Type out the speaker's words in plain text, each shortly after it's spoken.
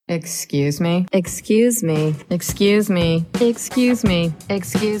Excuse me. Excuse me. Excuse me. Excuse me.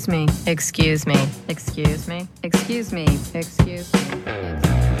 Excuse me. Excuse me. Excuse me. Excuse me. Excuse me.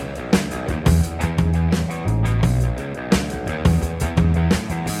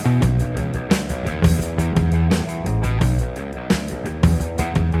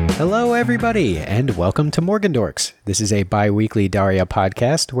 Hello, everybody, and welcome to Morgendorks. This is a bi-weekly Daria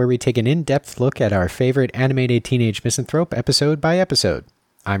podcast where we take an in-depth look at our favorite animated teenage misanthrope episode by episode.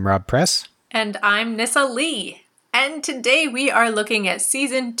 I'm Rob Press. And I'm Nissa Lee. And today we are looking at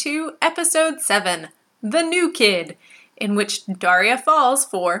Season 2, Episode 7, The New Kid, in which Daria falls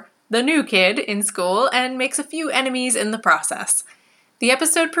for the new kid in school and makes a few enemies in the process. The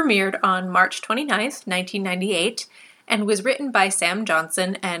episode premiered on March 29th, 1998, and was written by Sam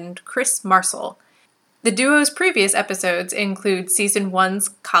Johnson and Chris Marcel. The duo's previous episodes include Season 1's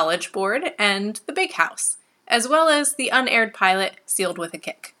College Board and The Big House, as well as the unaired pilot Sealed with a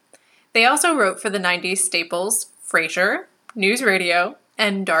Kick. They also wrote for the 90s staples Frasier, News Radio,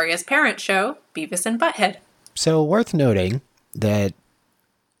 and Daria's parent show, Beavis and Butthead. So worth noting that,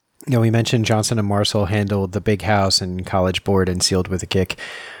 we mentioned Johnson and Marcel handled The Big House and College Board and Sealed with a Kick.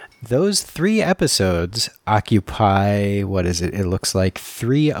 Those 3 episodes occupy, it looks like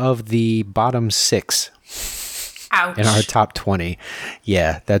 3 of the bottom 6. Ouch. In our top 20.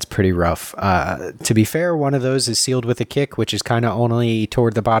 Yeah, that's pretty rough. To be fair, one of those is Sealed with a Kick, which is kind of only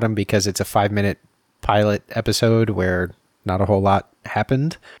toward the bottom because it's a 5-minute pilot episode where not a whole lot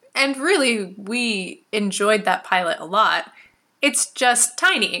happened. And really, we enjoyed that pilot a lot. It's just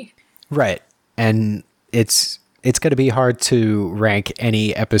tiny. Right. And it's going to be hard to rank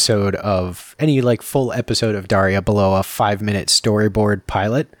any episode of, any full episode of Daria below a 5-minute storyboard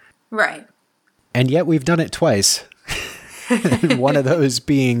pilot. Right. And yet we've done it twice. One of those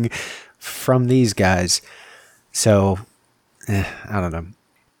being from these guys. So, I don't know.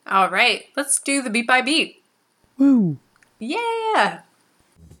 All right, let's do the beat by beat. Woo! Yeah!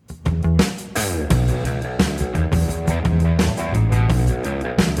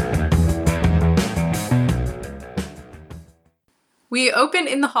 We open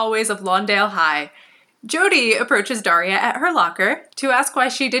in the hallways of Lawndale High. Jody approaches Daria at her locker to ask why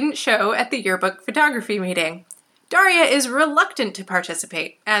she didn't show at the yearbook photography meeting. Daria is reluctant to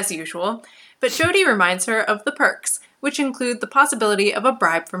participate, as usual, but Jody reminds her of the perks, which include the possibility of a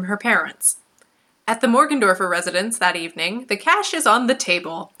bribe from her parents. At the Morgendorfer residence that evening, the cash is on the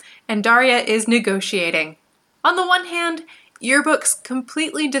table, and Daria is negotiating. On the one hand, yearbooks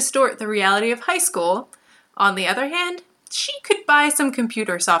completely distort the reality of high school. On the other hand, she could buy some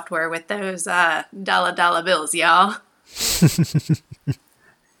computer software with those dollar bills, y'all.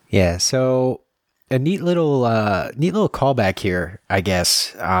 Yeah, so a neat little callback here, I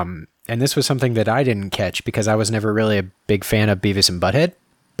guess. And this was something that I didn't catch because I was never really a big fan of Beavis and Butthead.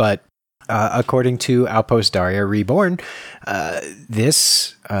 But according to Outpost Daria Reborn,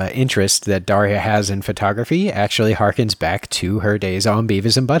 this interest that Daria has in photography actually harkens back to her days on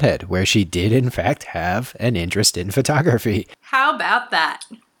Beavis and Butthead, where she did in fact have an interest in photography. How about that?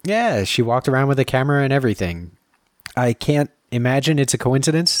 Yeah, she walked around with a camera and everything. I can't imagine it's a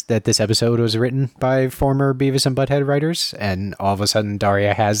coincidence that this episode was written by former Beavis and Butthead writers, and all of a sudden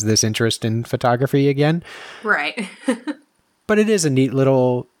Daria has this interest in photography again. Right. But it adds a neat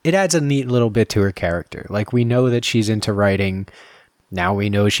little bit to her character. We know that she's into writing. Now we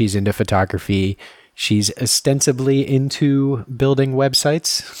know she's into photography. She's ostensibly into building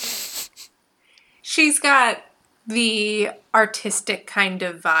websites. She's got the artistic kind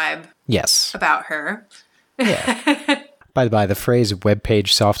of vibe. Yes. About her. Yeah. By the by, the phrase web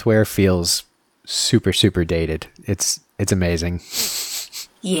page software feels super, super dated. It's amazing.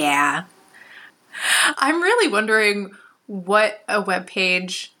 Yeah. I'm really wondering what a web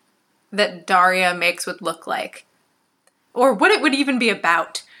page that Daria makes would look like. Or what it would even be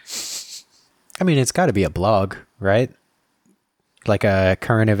about. I mean, it's got to be a blog, right? Like a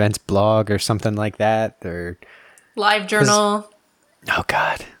current events blog or something like that. Or Live journal. Oh,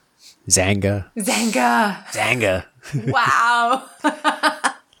 God. Zanga. Wow.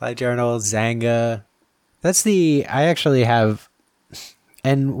 Live journal, Zanga. I actually have,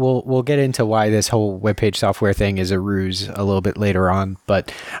 and we'll get into why this whole webpage software thing is a ruse a little bit later on,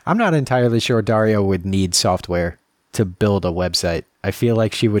 but I'm not entirely sure Daria would need software to build a website. I feel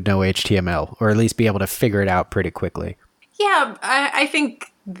like she would know HTML, or at least be able to figure it out pretty quickly. Yeah, I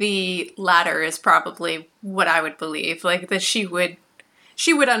think the latter is probably what I would believe, that she would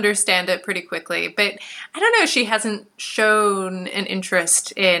understand it pretty quickly, but I don't know, she hasn't shown an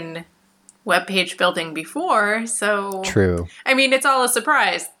interest in web page building before, so... True. I mean, it's all a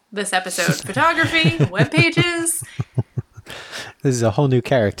surprise, this episode. Photography, web pages. This is a whole new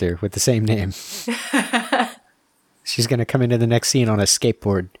character with the same name. She's going to come into the next scene on a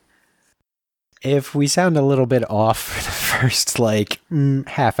skateboard. If we sound a little bit off for the first,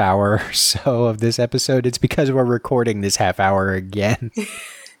 half hour or so of this episode, it's because we're recording this half hour again.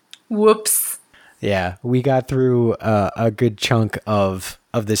 Whoops. Yeah, we got through a good chunk of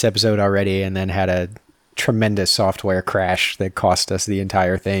this episode already and then had a tremendous software crash that cost us the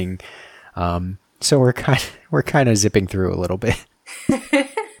entire thing. So we're kind of zipping through a little bit.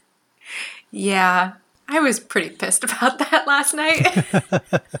 Yeah, I was pretty pissed about that last night.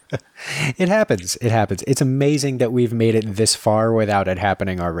 It happens. It's amazing that we've made it this far without it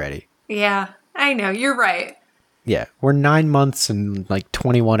happening already. Yeah, I know. You're right. Yeah, we're 9 months and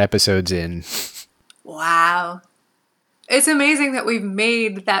 21 episodes in. Wow. It's amazing that we've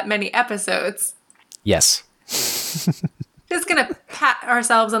made that many episodes. Yes. Just gonna pat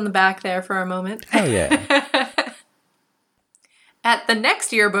ourselves on the back there for a moment. Oh, yeah. At the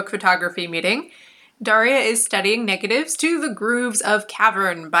next yearbook photography meeting, Daria is studying negatives to The Grooves of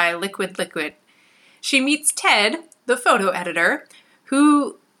Cavern by Liquid Liquid. She meets Ted, the photo editor,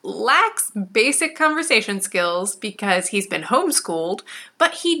 who lacks basic conversation skills because he's been homeschooled,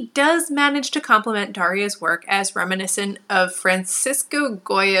 but he does manage to compliment Daria's work as reminiscent of Francisco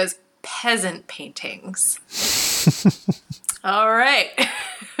Goya's peasant paintings. All right.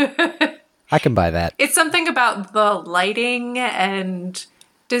 I can buy that. It's something about the lighting, and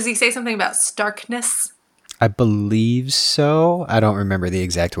does he say something about starkness? I believe so. I don't remember the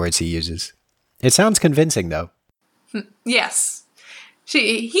exact words he uses. It sounds convincing, though. Yes.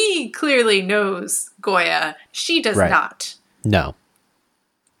 He clearly knows Goya. She does not. No.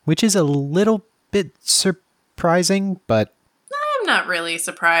 Which is a little bit surprising, but... I'm not really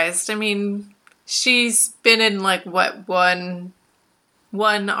surprised. I mean, she's been in,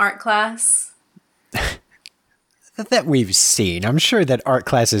 one art class? that we've seen. I'm sure that art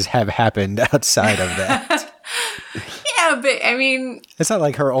classes have happened outside of that. Yeah, but, I mean... It's not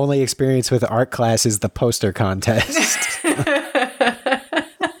like her only experience with art class is the poster contest.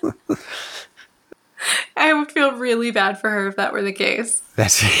 I would feel really bad for her if that were the case.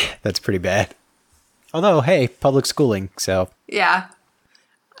 That's pretty bad. Although, hey, public schooling, so... Yeah.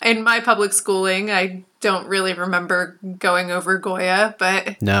 In my public schooling, I don't really remember going over Goya,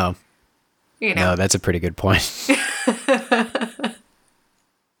 but... No. No, that's a pretty good point.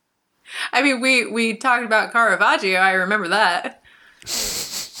 I mean, we talked about Caravaggio, I remember that.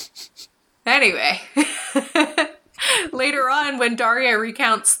 Anyway... Later on, when Daria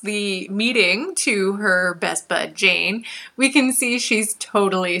recounts the meeting to her best bud, Jane, we can see she's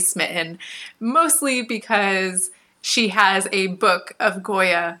totally smitten. Mostly because she has a book of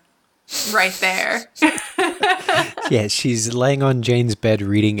Goya right there. Yeah, she's laying on Jane's bed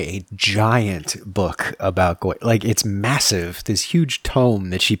reading a giant book about Goya. It's massive, this huge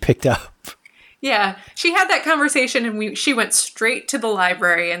tome that she picked up. Yeah, she had that conversation and she went straight to the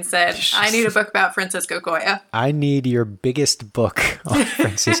library and said, I need a book about Francisco Goya. I need your biggest book on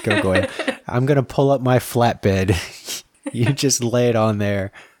Francisco Goya. I'm going to pull up my flatbed. You just lay it on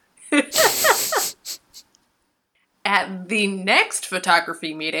there. At the next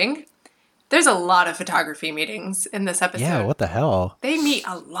photography meeting, there's a lot of photography meetings in this episode. Yeah, what the hell? They meet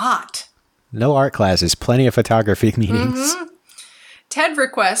a lot. No art classes, plenty of photography meetings. Mm-hmm. Ted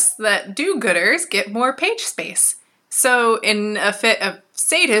requests that do-gooders get more page space. So in a fit of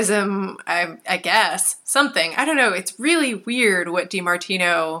sadism, I guess, something, I don't know, it's really weird what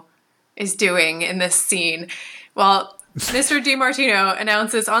DiMartino is doing in this scene. Well, Mr. DiMartino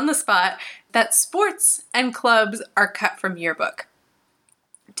announces on the spot that sports and clubs are cut from yearbook.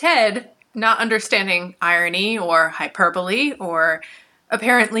 Ted, not understanding irony or hyperbole or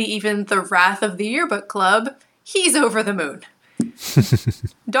apparently even the wrath of the yearbook club, he's over the moon.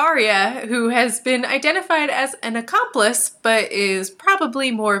 Daria, who has been identified as an accomplice but is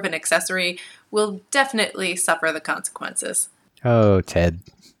probably more of an accessory, will definitely suffer the consequences. Oh, Ted.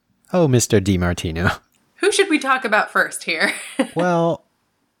 Oh, Mr. DiMartino. Who should we talk about first here? Well,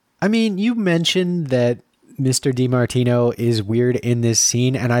 I mean, you mentioned that Mr. DiMartino is weird in this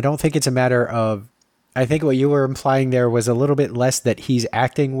scene, and I don't think it's a matter of... I think what you were implying there was a little bit less that he's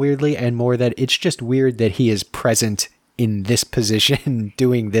acting weirdly and more that it's just weird that he is present in this position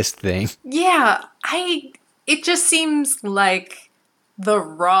doing this thing. Yeah, it just seems like the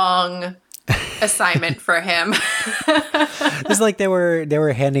wrong assignment for him. It's like they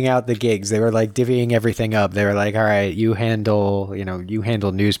were handing out the gigs. They were like divvying everything up. They were like, all right, you handle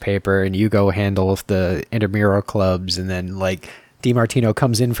newspaper and you go handle the intramural clubs. And then like DiMartino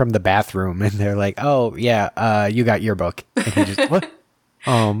comes in from the bathroom and they're like, oh yeah, you got your book. And he just, what?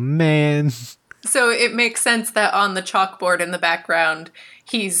 Oh man. So it makes sense that on the chalkboard in the background,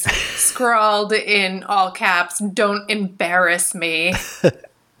 he's scrawled in all caps, "Don't embarrass me."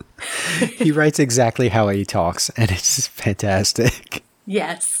 He writes exactly how he talks, and it's fantastic.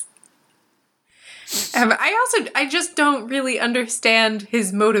 Yes. I just don't really understand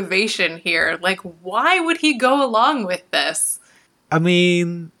his motivation here. Like, why would he go along with this? I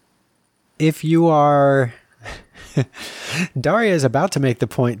mean, if you are... Daria is about to make the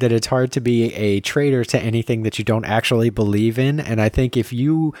point that it's hard to be a traitor to anything that you don't actually believe in, and I think if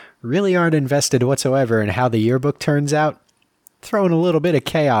you really aren't invested whatsoever in how the yearbook turns out, throwing a little bit of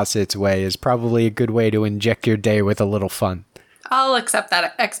chaos its way is probably a good way to inject your day with a little fun. I'll accept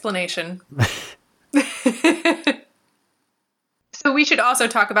that explanation. So we should also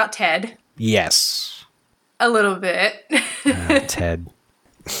talk about Ted. Yes. A little bit. Ted.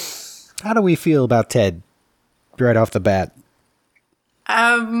 How do we feel about Ted right off the bat?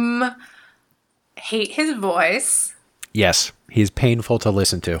 Hate his voice. Yes, he's painful to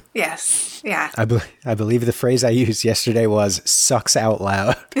listen to. Yes, yeah. I believe the phrase I used yesterday was "sucks out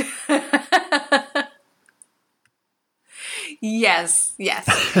loud." Yes.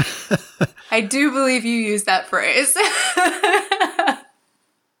 I do believe you used that phrase.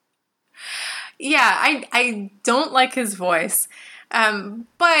 Yeah, I don't like his voice.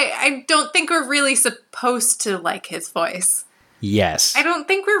 But I don't think we're really supposed to like his voice. Yes. I don't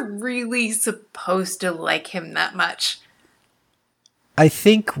think we're really supposed to like him that much. I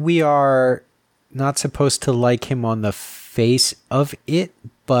think we are not supposed to like him on the face of it,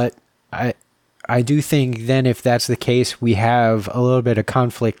 but I do think then if that's the case, we have a little bit of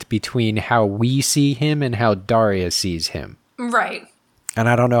conflict between how we see him and how Daria sees him. Right. And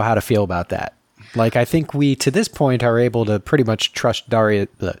I don't know how to feel about that. Like, I think we, to this point, are able to pretty much trust Daria's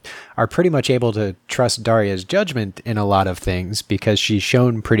judgment in a lot of things because she's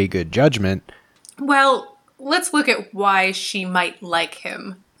shown pretty good judgment. Well, let's look at why she might like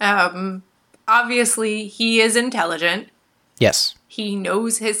him. Obviously, he is intelligent. Yes. He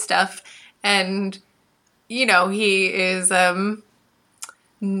knows his stuff, and, he is,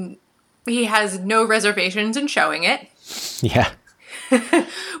 he has no reservations in showing it. Yeah.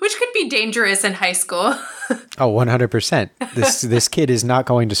 Which could be dangerous in high school. Oh, 100%. This kid is not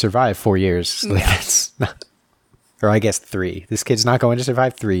going to survive 4 years. Like, that's not, or I guess 3. This kid's not going to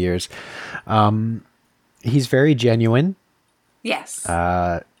survive 3 years. He's very genuine. Yes.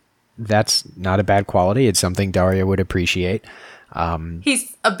 That's not a bad quality. It's something Daria would appreciate.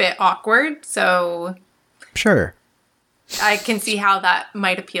 He's a bit awkward, so Sure. I can see how that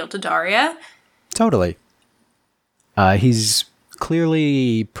might appeal to Daria. Totally. He's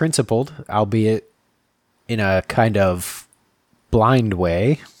clearly principled, albeit in a kind of blind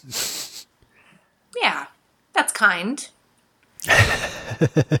way. Yeah, that's kind.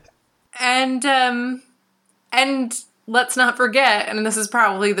 And let's not forget, and this is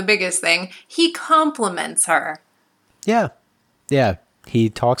probably the biggest thing, he compliments her. Yeah. Yeah. He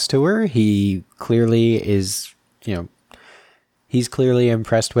talks to her. He clearly is, he's clearly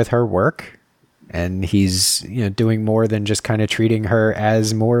impressed with her work. And he's, doing more than just kind of treating her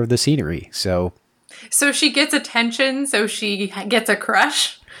as more of the scenery. So she gets attention, so she gets a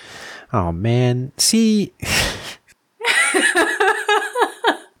crush. Oh, man. See?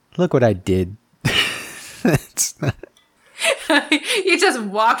 Look what I did. You just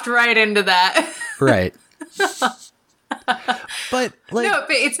walked right into that. Right. But, no,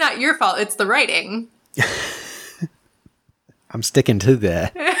 but it's not your fault. It's the writing. I'm sticking to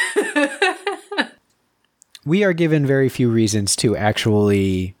that. We are given very few reasons to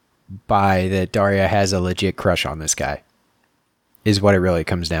actually buy that Daria has a legit crush on this guy, is what it really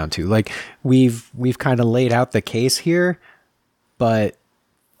comes down to. Like, we've kind of laid out the case here, but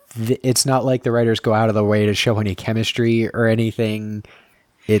it's not like the writers go out of the way to show any chemistry or anything.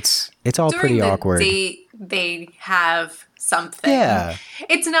 It's all During pretty the awkward. Date, they have something. Yeah.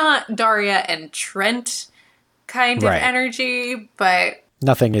 It's not Daria and Trent kind of energy, but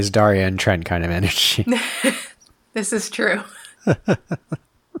nothing is Daria and Trent kind of energy. This is true.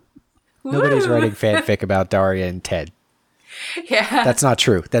 Nobody's writing fanfic about Daria and Ted. Yeah. That's not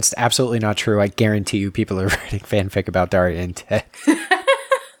true. That's absolutely not true. I guarantee you people are writing fanfic about Daria and Ted.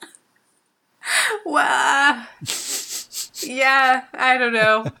 Well, yeah, I don't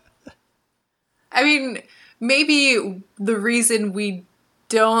know. I mean, maybe the reason we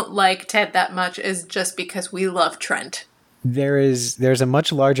don't like Ted that much is just because we love Trent. There's a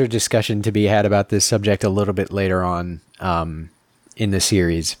much larger discussion to be had about this subject a little bit later on in the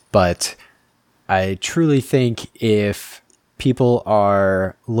series, but I truly think if people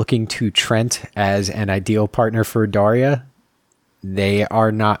are looking to Trent as an ideal partner for Daria, they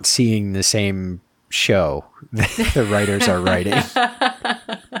are not seeing the same show that the writers are writing.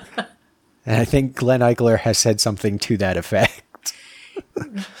 And I think Glenn Eichler has said something to that effect.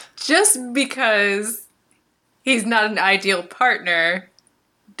 Just because he's not an ideal partner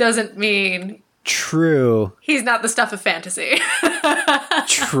doesn't mean True. he's not the stuff of fantasy.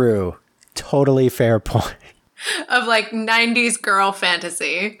 True. Totally fair point. Of like 90s girl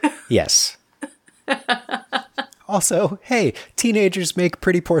fantasy. Yes. Also, hey, teenagers make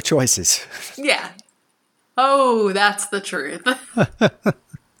pretty poor choices. Yeah. Oh, that's the truth.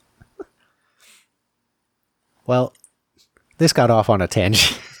 Well, this got off on a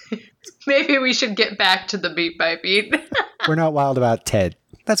tangent. Maybe we should get back to the beat by beat. We're not wild about Ted.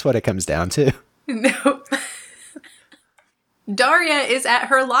 That's what it comes down to. No. Daria is at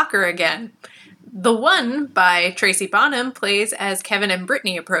her locker again. The One by Tracy Bonham plays as Kevin and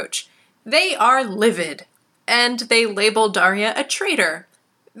Brittany approach. They are livid, and they label Daria a traitor.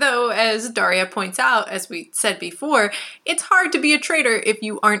 Though, as Daria points out, as we said before, it's hard to be a traitor if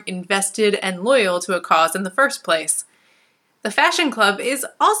you aren't invested and loyal to a cause in the first place. The Fashion Club is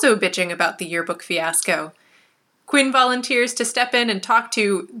also bitching about the yearbook fiasco. Quinn volunteers to step in and talk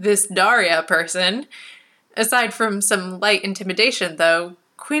to this Daria person. Aside from some light intimidation, though,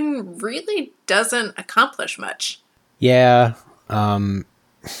 Quinn really doesn't accomplish much. Yeah. I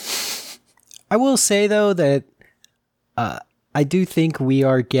will say, though, that I do think we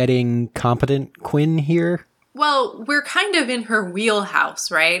are getting competent Quinn here. Well, we're kind of in her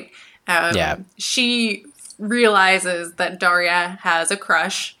wheelhouse, right? Yeah. She realizes that Daria has a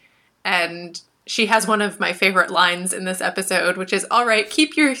crush, and she has one of my favorite lines in this episode, which is, "All right,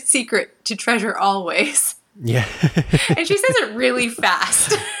 keep your secret to treasure always." Yeah. And she says it really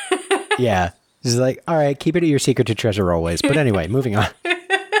fast. Yeah. She's like, all right, keep it your secret to treasure always. But anyway, moving on.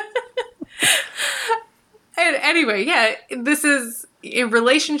 And anyway, yeah, this is in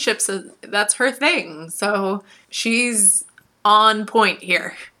relationships, that's her thing. So she's on point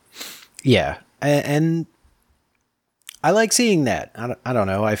here. Yeah. And I like seeing that. I don't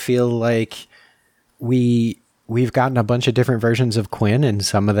know. I feel like we've gotten a bunch of different versions of Quinn, and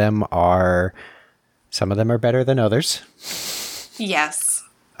some of them are better than others. Yes.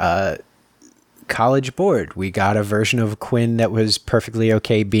 College Board, we got a version of Quinn that was perfectly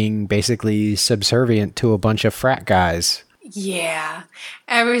okay being basically subservient to a bunch of frat guys. Yeah.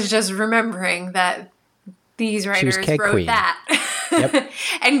 I was just remembering that these writers Keg wrote Queen. that. Yep.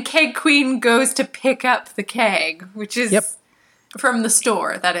 And Keg Queen goes to pick up the keg, which is Yep. from the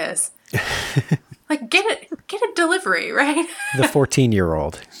store, that is. Like, get a delivery, right? The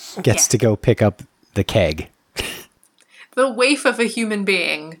 14-year-old gets Yeah. to go pick up the keg. The waif of a human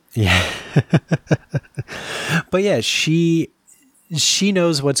being. Yeah. But yeah, she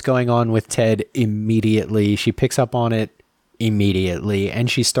knows what's going on with Ted immediately. She picks up on it immediately, and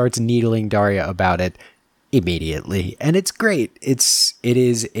she starts needling Daria about it immediately. And it's great. It's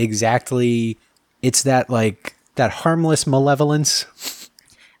that harmless malevolence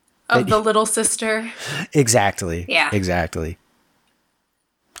Of the little sister. Exactly. Yeah. Exactly.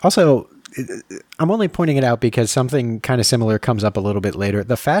 Also, I'm only pointing it out because something kind of similar comes up a little bit later.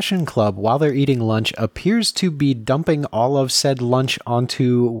 The Fashion Club, while they're eating lunch, appears to be dumping all of said lunch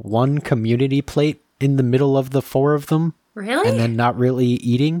onto one community plate in the middle of the four of them. Really? And then not really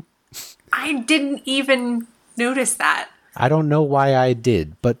eating. I didn't even notice that. I don't know why I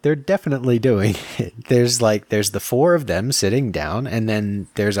did, but they're definitely doing it. There's the four of them sitting down, and then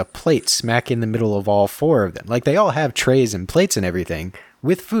there's a plate smack in the middle of all four of them. Like, they all have trays and plates and everything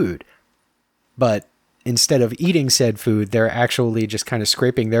with food. But instead of eating said food, they're actually just kind of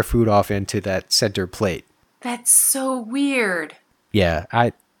scraping their food off into that center plate. That's so weird. Yeah,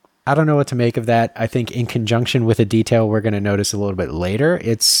 I don't know what to make of that. I think in conjunction with a detail we're going to notice a little bit later,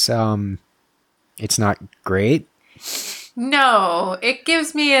 it's not great. No, it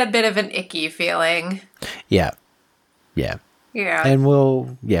gives me a bit of an icky feeling. Yeah. Yeah. Yeah. And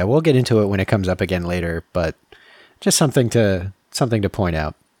we'll get into it when it comes up again later, but just something to point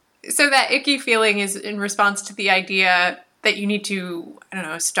out. So that icky feeling is in response to the idea that you need to, I don't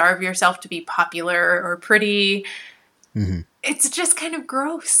know, starve yourself to be popular or pretty. Mm-hmm. It's just kind of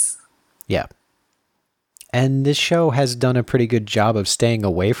gross. Yeah. And this show has done a pretty good job of staying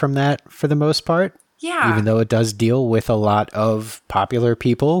away from that for the most part. Yeah. Even though it does deal with a lot of popular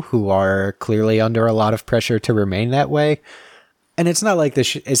people who are clearly under a lot of pressure to remain that way. And it's not like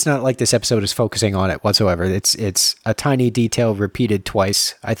it's not like this episode is focusing on it whatsoever. It's a tiny detail repeated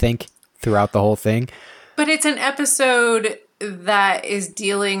twice, I think, throughout the whole thing. But it's an episode that is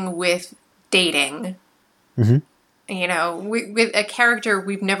dealing with dating. Mm-hmm. You know, with a character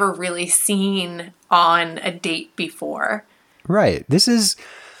we've never really seen on a date before. Right. This is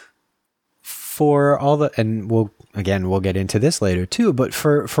for all the, and we'll get into this later too, but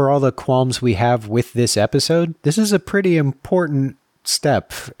for all the qualms we have with this episode, this is a pretty important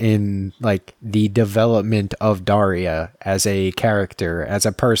step in like the development of Daria as a character, as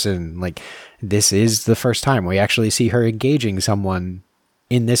a person. Like, this is the first time we actually see her engaging someone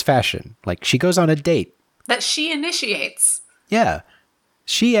in this fashion. Like, she goes on a date that she initiates. Yeah.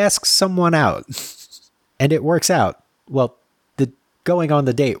 She asks someone out and it works out. Well, the going on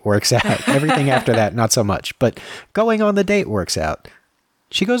the date works out. Everything after that, not so much, but going on the date works out.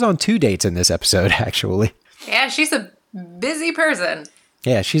 She goes on 2 dates in this episode, actually. Yeah, she's a busy person.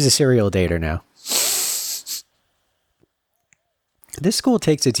 Yeah, she's a serial dater now. This school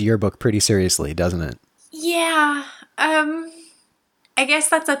takes its yearbook pretty seriously, doesn't it? Yeah. I guess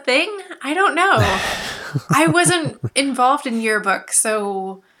that's a thing. I don't know. I wasn't involved in yearbook,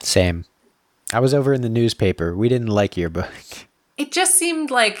 so... Same. I was over in the newspaper. We didn't like yearbook. It just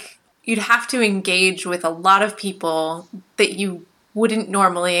seemed like you'd have to engage with a lot of people that you wouldn't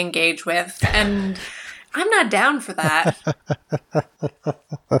normally engage with, and I'm not down for that.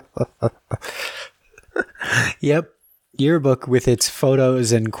 Yep. Yearbook with its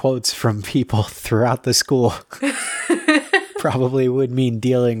photos and quotes from people throughout the school probably would mean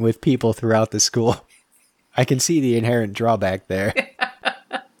dealing with people throughout the school. I can see the inherent drawback there.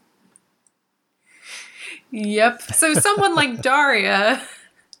 Yep. So someone like Daria,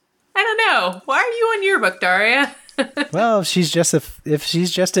 I don't know. Why are you on yearbook, Daria? Well, if she's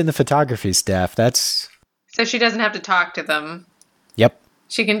just in the photography staff, that's... So she doesn't have to talk to them. Yep.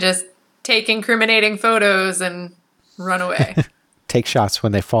 She can just take incriminating photos and run away. Take shots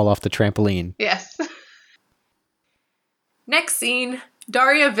when they fall off the trampoline. Yes. Next scene,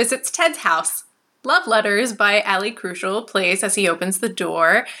 Daria visits Ted's house. Love Letters by Ali Crucial plays as he opens the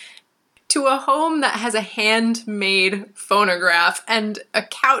door to a home that has a handmade phonograph and a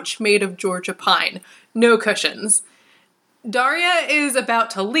couch made of Georgia pine. No cushions. Daria is about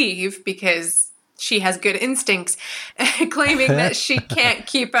to leave because she has good instincts, claiming that she can't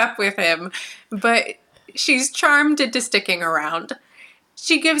keep up with him, but she's charmed into sticking around.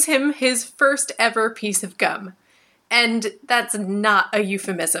 She gives him his first ever piece of gum. And that's not a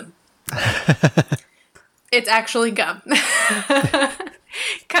euphemism. It's actually gum.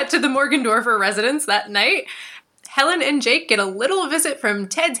 Cut to the Morgendorfer residence that night. Helen and Jake get a little visit from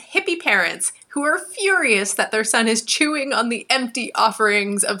Ted's hippie parents, who are furious that their son is chewing on the empty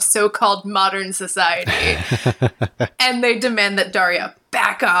offerings of so-called modern society. And they demand that Daria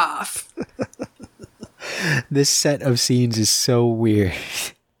back off. This set of scenes is so weird.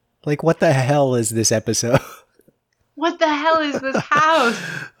 Like, what the hell is this episode? What the hell is this house?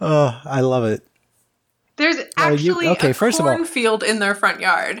 Oh, I love it. There's actually a first of all, cornfield in their front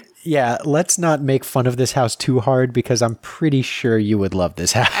yard. Yeah, let's not make fun of this house too hard because I'm pretty sure you would love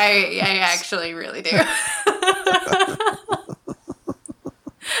this house. I actually really do.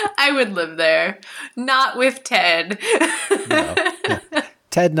 I would live there. Not with Ted. No.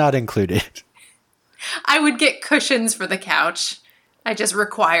 Ted not included. I would get cushions for the couch. I just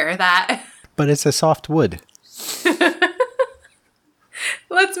require that. But it's a soft wood.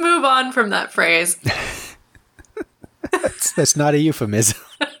 Let's move on from that phrase. That's not a euphemism.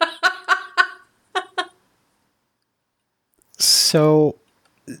 So,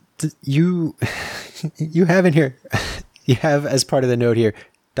 you have in here, you have as part of the note here,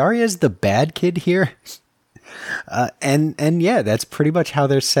 Daria's the bad kid here. And yeah, that's pretty much how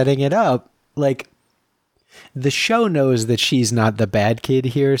they're setting it up. Like, the show knows that she's not the bad kid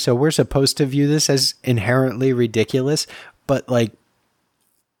here, so we're supposed to view this as inherently ridiculous, but like,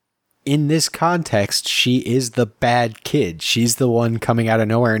 in this context, she is the bad kid. She's the one coming out of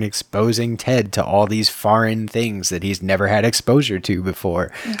nowhere and exposing Ted to all these foreign things that he's never had exposure to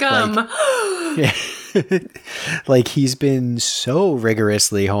before. Gum. Like, he's been so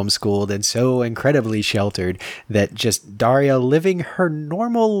rigorously homeschooled and so incredibly sheltered that just Daria living her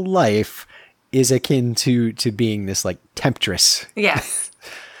normal life is akin to being this like temptress. Yes.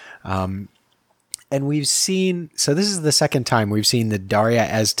 And we've seen, so this is the second time we've seen the Daria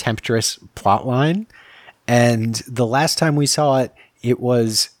as temptress plotline. And the last time we saw it, it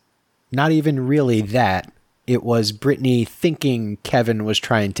was not even really that. It was Brittany thinking Kevin was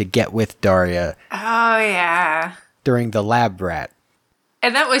trying to get with Daria. Oh, yeah. During the lab rat.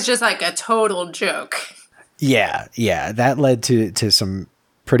 And that was just like a total joke. Yeah. That led to some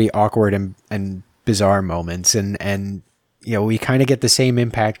pretty awkward and bizarre moments. And you know, we kind of get the same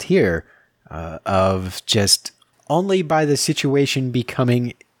impact here. Of just only by the situation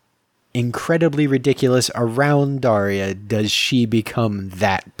becoming incredibly ridiculous around Daria does she become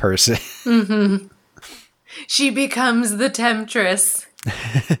that person. Mm-hmm. She becomes the temptress.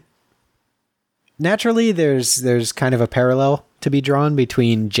 Naturally, there's kind of a parallel to be drawn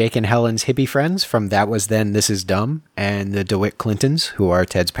between Jake and Helen's hippie friends from That Was Then, This Is Dumb, and the DeWitt Clintons, who are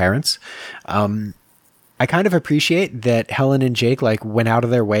Ted's parents. I kind of appreciate that Helen and Jake like went out of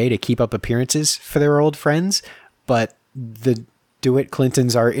their way to keep up appearances for their old friends, but the DeWitt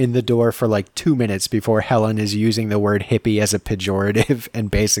Clintons are in the door for like 2 minutes before Helen is using the word hippie as a pejorative and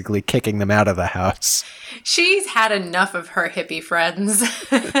basically kicking them out of the house. She's had enough of her hippie friends.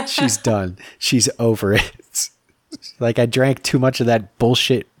 She's done. She's over it. Like, I drank too much of that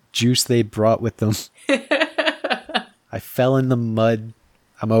bullshit juice they brought with them. I fell in the mud.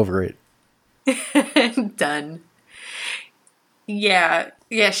 I'm over it. Done. Yeah,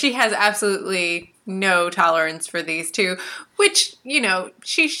 she has absolutely no tolerance for these two, which,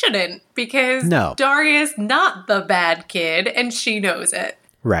 she shouldn't, because Daria's not the bad kid, and she knows it.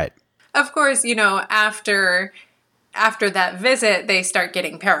 Right. Of course, after that visit, they start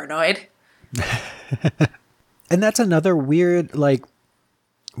getting paranoid. And that's another weird,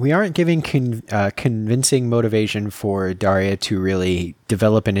 we aren't giving convincing motivation for Daria to really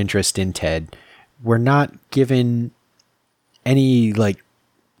develop an interest in Ted. We're not given any,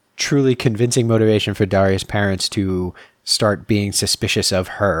 truly convincing motivation for Daria's parents to start being suspicious of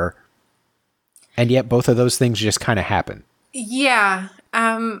her. And yet both of those things just kind of happen. Yeah.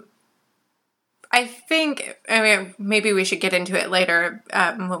 I think, maybe we should get into it later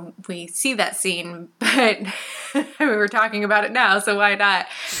when we see that scene, but we were talking about it now, so why not?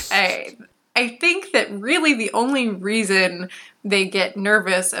 I think that really the only reason they get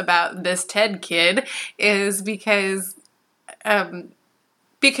nervous about this Ted kid is because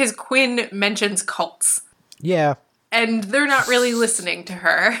Quinn mentions cults. Yeah. And they're not really listening to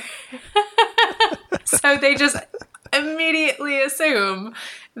her. So they just immediately assume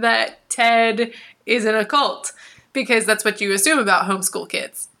that Ted is in a cult, because that's what you assume about homeschool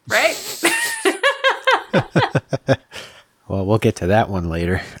kids, right? Well, we'll get to that one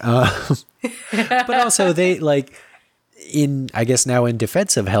later. But also they I guess now in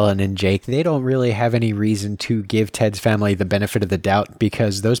defense of Helen and Jake, they don't really have any reason to give Ted's family the benefit of the doubt,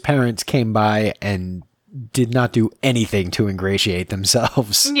 because those parents came by and did not do anything to ingratiate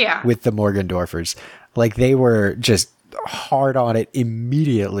themselves with the Morgendorfers. They were just hard on it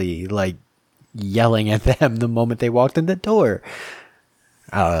immediately, yelling at them the moment they walked in the door.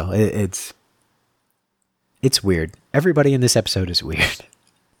 I don't know. It's weird. Everybody in this episode is weird.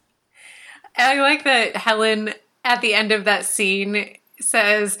 I like that Helen, at the end of that scene,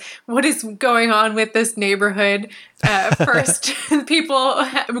 says, "What is going on with this neighborhood? First, people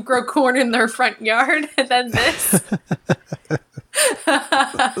grow corn in their front yard, and then this."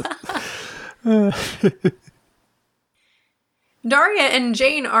 Daria and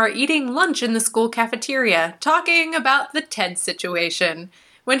Jane are eating lunch in the school cafeteria, talking about the Ted situation,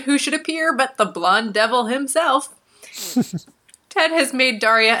 when who should appear but the blonde devil himself. Ted has made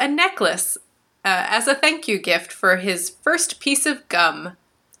Daria a necklace as a thank you gift for his first piece of gum.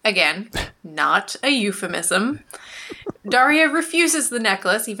 Again, not a euphemism. Daria refuses the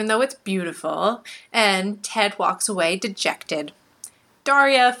necklace, even though it's beautiful, and Ted walks away dejected.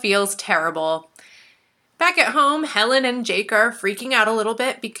 Daria feels terrible. Back at home, Helen and Jake are freaking out a little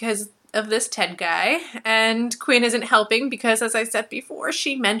bit because of this Ted guy, and Quinn isn't helping because, as I said before,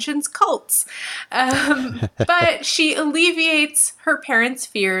 she mentions cults. But she alleviates her parents'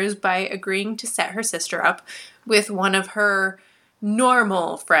 fears by agreeing to set her sister up with one of her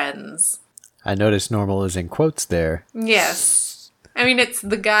normal friends. I noticed normal is in quotes there. Yes. It's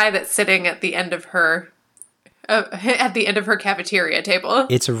the guy that's sitting at the end of her cafeteria table.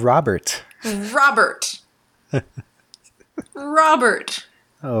 It's Robert. Robert.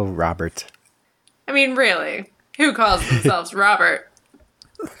 Oh, Robert. Really, who calls themselves Robert?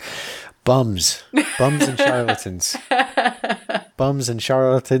 Bums. Bums and charlatans. Bums and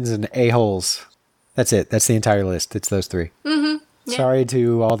charlatans and a-holes. That's it. That's the entire list. It's those three. Mm-hmm. Yeah. Sorry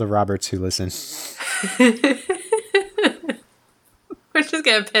to all the Roberts who listen. We're just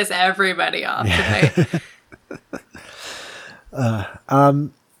going to piss everybody off tonight.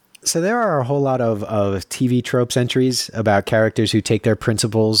 So there are a whole lot of TV tropes entries about characters who take their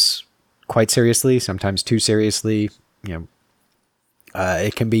principles quite seriously, sometimes too seriously.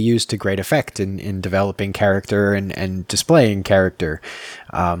 It can be used to great effect in developing character and displaying character.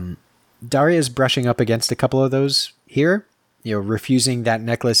 Daria's brushing up against a couple of those here. Refusing that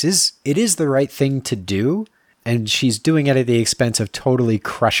necklace is the right thing to do, and she's doing it at the expense of totally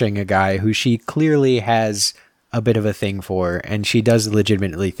crushing a guy who she clearly has a bit of a thing for, and she does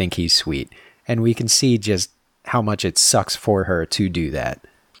legitimately think he's sweet. And we can see just how much it sucks for her to do that.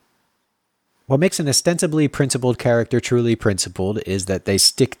 what makes an ostensibly principled character truly principled is that they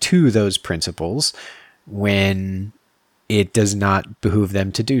stick to those principles when it does not behoove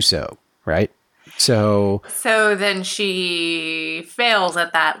them to do so, right? So then she fails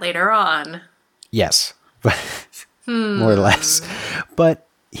at that later on. yes, more or less. But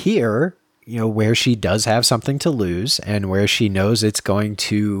here, where she does have something to lose and where she knows it's going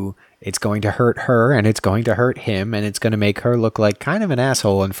to hurt her and it's going to hurt him and it's going to make her look like kind of an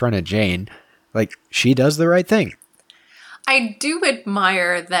asshole in front of Jane, like, she does the right thing. I do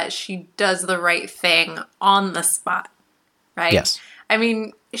admire that she does the right thing on the spot, right? Yes. I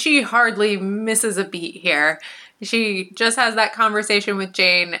mean, she hardly misses a beat here. She just has that conversation with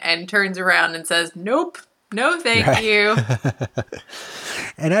Jane and turns around and says, nope, no thank you.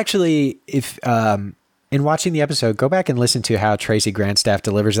 And actually, if in watching the episode, go back and listen to how Tracy Grandstaff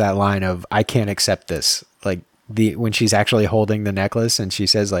delivers that line of, I can't accept this. Like, when she's actually holding the necklace and she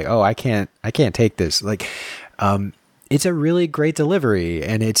says, like, oh, I can't take this. Like, it's a really great delivery,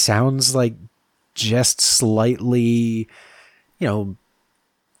 and it sounds like just slightly,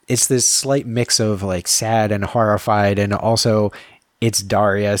 it's this slight mix of like sad and horrified, and also it's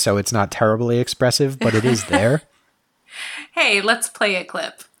Daria, so it's not terribly expressive, but it is there. Hey, let's play a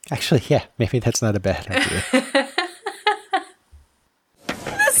clip. Actually, yeah, maybe that's not a bad idea.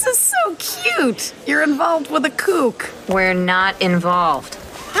 This is so cute. You're involved with a kook. We're not involved.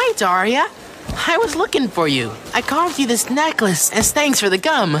 Hi, Daria. I was looking for you. I carved you this necklace as thanks for the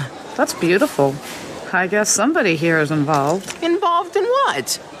gum. That's beautiful. I guess somebody here is involved. Involved in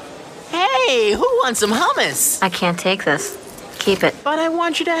what? Hey, who wants some hummus? I can't take this. Keep it. But I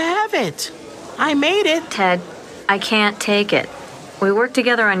want you to have it. I made it. Ted, I can't take it. We work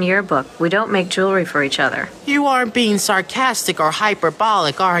together on your book. We don't make jewelry for each other. You aren't being sarcastic or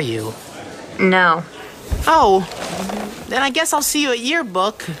hyperbolic, are you? No. Oh, then I guess I'll see you at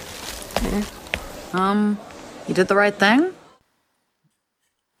yearbook. You did the right thing?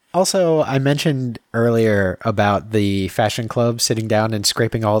 Also, I mentioned earlier about the fashion club sitting down and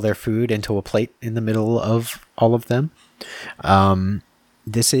scraping all their food into a plate in the middle of all of them.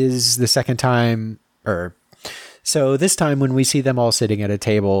 This is the second time, so this time when we see them all sitting at a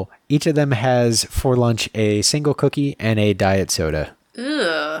table, each of them has for lunch a single cookie and a diet soda.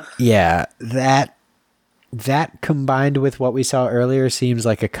 Ugh. Yeah, that combined with what we saw earlier seems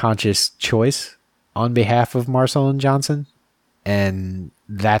like a conscious choice on behalf of Marcel and Johnson. And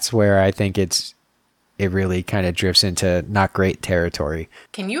that's where I think it really kind of drifts into not great territory.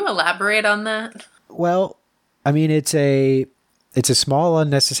 Can you elaborate on that? Well, I mean, it's a small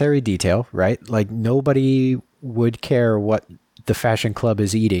unnecessary detail, right? Like, nobody would care what the fashion club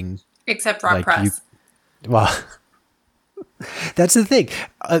is eating. Except Rock Press. Well, that's the thing.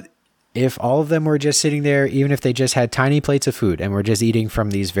 If all of them were just sitting there, even if they just had tiny plates of food and were just eating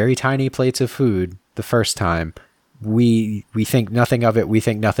from these very tiny plates of food the first time, we think nothing of it. We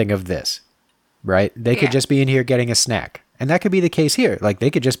think nothing of this, right? They could just be in here getting a snack. And that could be the case here. Like, they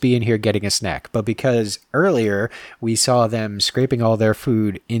could just be in here getting a snack. But because earlier we saw them scraping all their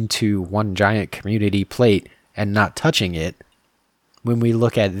food into one giant community plate and not touching it, when we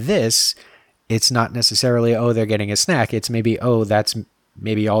look at this, it's not necessarily, oh, they're getting a snack. It's maybe, oh, that's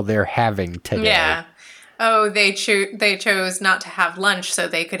maybe all they're having today. Yeah. Oh, they chose not to have lunch so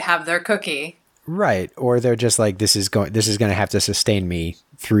they could have their cookie. Right. Or they're just like, this is going to have to sustain me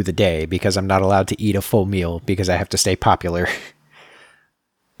through the day because I'm not allowed to eat a full meal because I have to stay popular.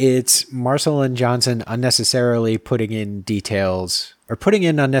 It's Marcel and Johnson unnecessarily putting in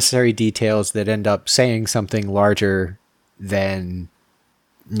unnecessary details that end up saying something larger than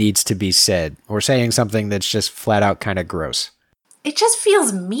needs to be said, or saying something that's just flat out kind of gross. It just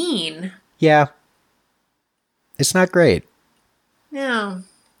feels mean. Yeah. It's not great. No.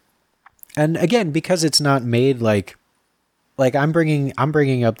 And again, because it's not made like I'm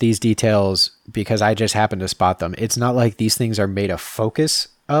bringing up these details because I just happen to spot them. It's not like these things are made a focus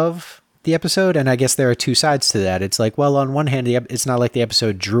of the episode. And I guess there are two sides to that. It's like, well, on one hand, it's not like the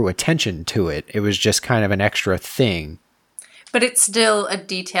episode drew attention to it. It was just kind of an extra thing. But it's still a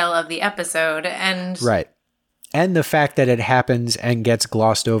detail of the episode. And right. And the fact that it happens and gets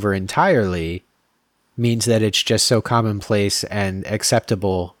glossed over entirely means that it's just so commonplace and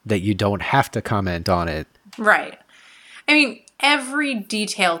acceptable that you don't have to comment on it. Right. I mean, every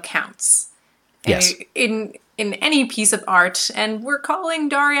detail counts. Yes. In any piece of art, and we're calling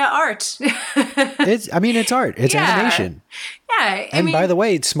Daria art. It's art. It's animation. Yeah. And by the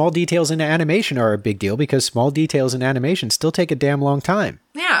way, small details in animation are a big deal because small details in animation still take a damn long time.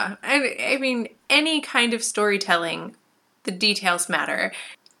 Yeah. I mean, any kind of storytelling, the details matter.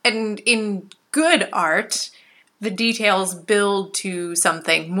 And in good art, the details build to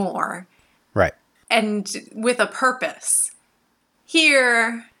something more. Right. and with a purpose.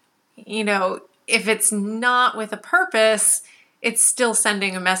 Here, if it's not with a purpose, it's still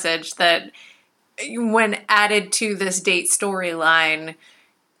sending a message that when added to this date storyline,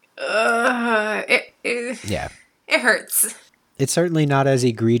 Yeah. it hurts. It's certainly not as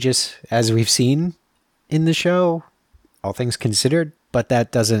egregious as we've seen in the show, all things considered, but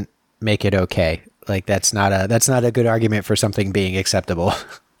that doesn't make it okay. Like that's not a good argument for something being acceptable.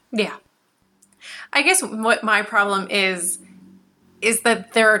 Yeah. I guess what my problem is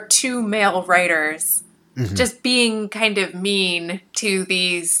that there are two male writers just being kind of mean to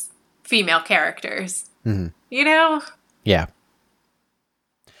these female characters. Yeah.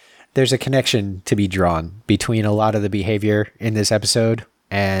 There's a connection to be drawn between a lot of the behavior in this episode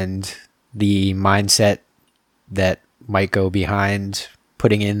and the mindset that might go behind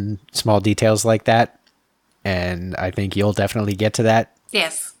putting in small details like that. And I think you'll definitely get to that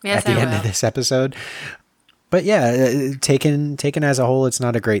Yes, at the I end will. of this episode. But yeah, taken as a whole, it's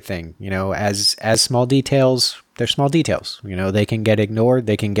not a great thing. As small details, they're small details. They can get ignored.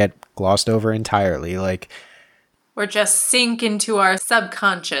 They can get glossed over entirely. Or just sink into our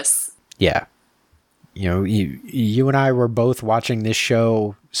subconscious. Yeah. You and I were both watching this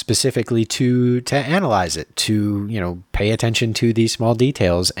show specifically to analyze it, to, pay attention to these small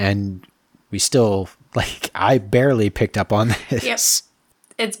details. And we still, I barely picked up on this. Yep.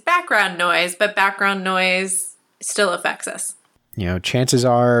 It's background noise, but background noise still affects us. Chances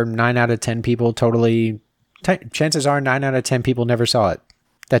are 9 out of 10 people never saw it.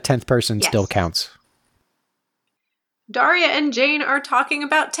 That 10th person Yes. still counts. Daria and Jane are talking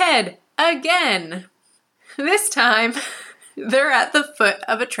about Ted again. This time, they're at the foot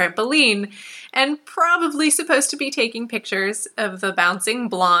of a trampoline and probably supposed to be taking pictures of the bouncing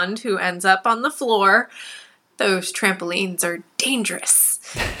blonde who ends up on the floor. Those trampolines are dangerous.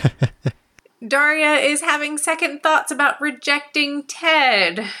 Daria is having second thoughts about rejecting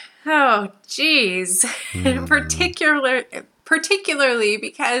Ted. Oh, geez. Particularly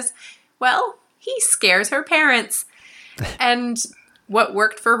because, well, he scares her parents. And what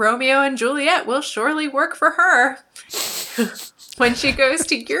worked for Romeo and Juliet will surely work for her. When she goes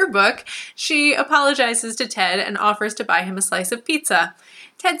to Yearbook, she apologizes to Ted and offers to buy him a slice of pizza.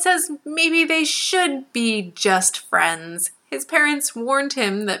 Ted says maybe they should be just friends. His parents warned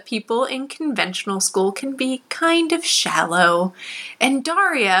him that people in conventional school can be kind of shallow. And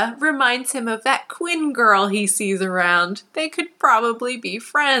Daria reminds him of that Quinn girl he sees around. They could probably be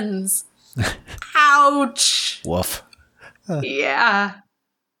friends. Ouch. Woof. Yeah.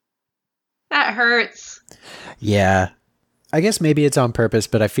 That hurts. Yeah. I guess maybe it's on purpose,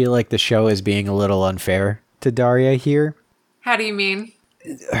 but I feel like the show is being a little unfair to Daria here. How do you mean?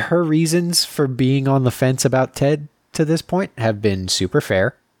 Her reasons for being on the fence about Ted to this point have been super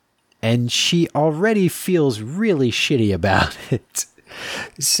fair, and she already feels really shitty about it.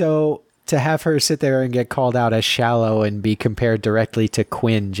 So to have her sit there and get called out as shallow and be compared directly to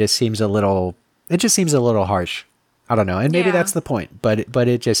Quinn just seems a little harsh. I don't know. And maybe Yeah. that's the point, but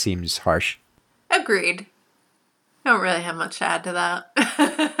it just seems harsh. Agreed. I don't really have much to add to that.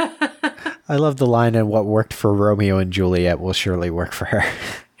 I love the line, and what worked for Romeo and Juliet will surely work for her.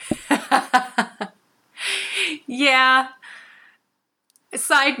 Yeah.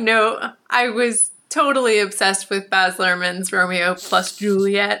 Side note, I was totally obsessed with Baz Luhrmann's Romeo plus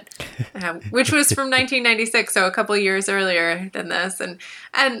Juliet, which was from 1996, so a couple years earlier than this.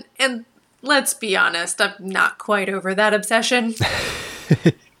 And let's be honest, I'm not quite over that obsession.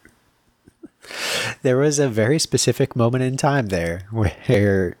 There was a very specific moment in time there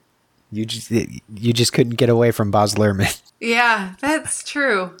where you just couldn't get away from Baz Luhrmann. Yeah, that's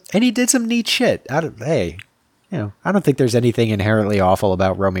true. And he did some neat shit. I don't think there's anything inherently awful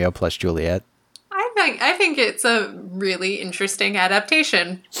about Romeo plus Juliet. I think it's a really interesting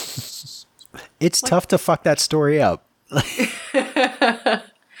adaptation. It's tough to fuck that story up.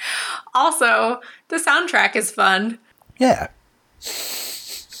 Also, the soundtrack is fun. Yeah.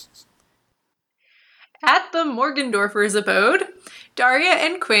 At the Morgendorfers' abode, Daria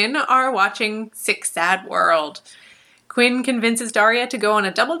and Quinn are watching Sick Sad World. Quinn convinces Daria to go on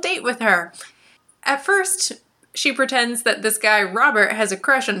a double date with her. At first, she pretends that this guy Robert has a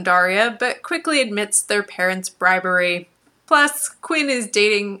crush on Daria, but quickly admits their parents' bribery. Plus, Quinn is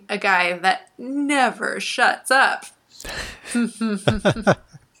dating a guy that never shuts up.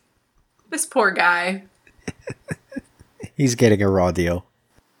 This poor guy. He's getting a raw deal.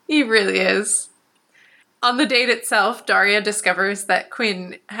 He really is. On the date itself, Daria discovers that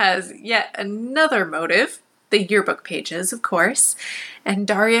Quinn has yet another motive, the yearbook pages, of course, and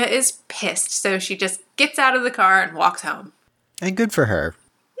Daria is pissed, so she just gets out of the car and walks home. And good for her.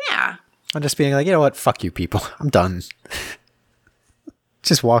 Yeah. I'm just being like, you know what? Fuck you people. I'm done.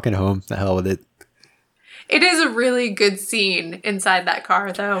 Just walking home. The hell with it. It is a really good scene inside that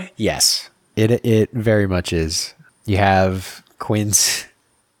car, though. Yes, it very much is. You have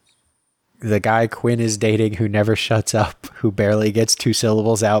the guy Quinn is dating who never shuts up, who barely gets 2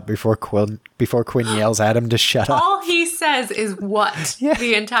 syllables out before Quinn yells at him to shut up. All he says is what Yeah.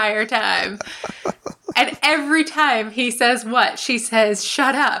 the entire time. And every time he says what, she says,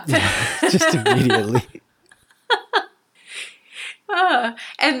 shut up. Just immediately.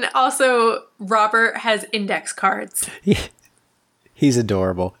 And also, Robert has index cards. He's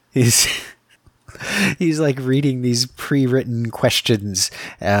adorable. He's like reading these pre-written questions,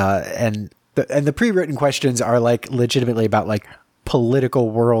 and the pre-written questions are like legitimately about like political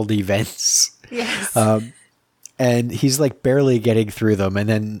world events. Yes. And he's like barely getting through them. And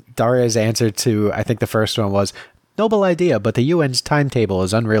then Daria's answer to, I think the first one was, noble idea, but the UN's timetable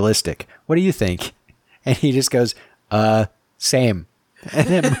is unrealistic. What do you think? And he just goes, same. And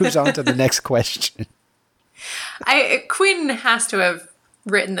then moves on to the next question. Quinn has to have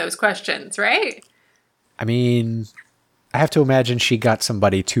written those questions, right? I mean, I have to imagine she got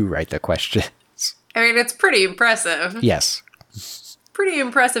somebody to write the questions. I mean, it's pretty impressive. Yes. Pretty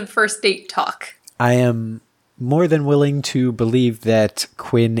impressive first date talk. I am more than willing to believe that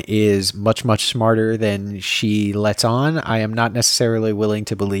Quinn is much, much smarter than she lets on. I am not necessarily willing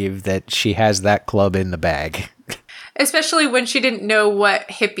to believe that she has that club in the bag. Especially when she didn't know what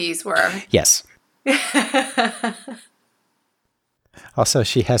hippies were. Yes. Also,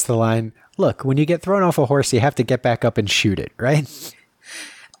 she has the line, look, when you get thrown off a horse, you have to get back up and shoot it, right?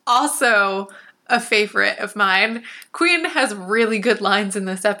 Also, a favorite of mine. Quinn has really good lines in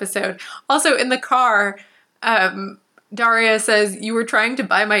this episode. Also, in the car, Daria says, you were trying to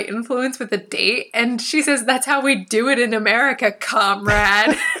buy my influence with a date? And she says, that's how we do it in America,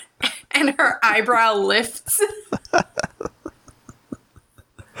 comrade. And her eyebrow lifts.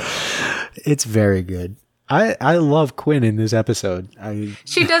 It's very good. I love Quinn in this episode.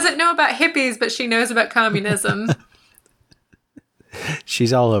 She doesn't know about hippies, but she knows about communism.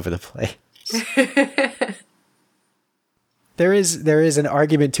 She's all over the place. There is an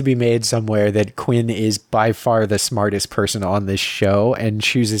argument to be made somewhere that Quinn is by far the smartest person on this show and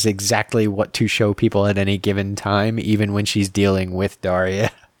chooses exactly what to show people at any given time, even when she's dealing with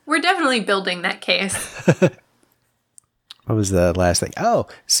Daria. We're definitely building that case. What was the last thing? Oh,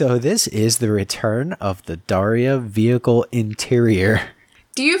 so this is the return of the Daria vehicle interior.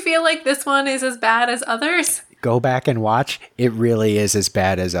 Do you feel like this one is as bad as others? Go back and watch. It really is as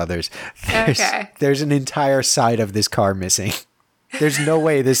bad as others. There's an entire side of this car missing. There's no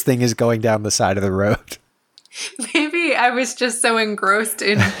way this thing is going down the side of the road. Maybe I was just so engrossed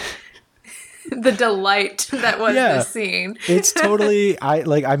in the delight that was this scene. It's totally,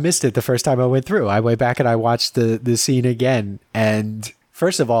 I missed it the first time I went through. I went back and I watched the scene again. And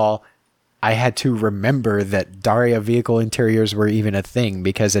first of all, I had to remember that Daria vehicle interiors were even a thing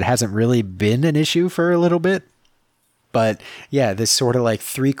because it hasn't really been an issue for a little bit. But yeah, this sort of like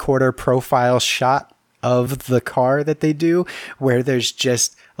 3/4 profile shot of the car that they do where there's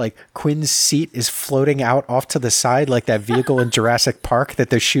just like Quinn's seat is floating out off to the side like that vehicle in Jurassic Park that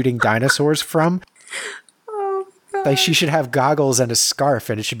they're shooting dinosaurs from. Oh, God. Like she should have goggles and a scarf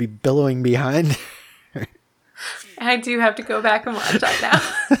and it should be billowing behind. I do have to go back and watch that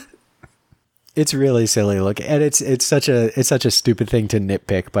now. It's really silly looking, and it's such a stupid thing to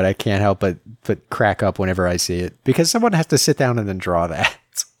nitpick, but I can't help but crack up whenever I see it because someone has to sit down and then draw that.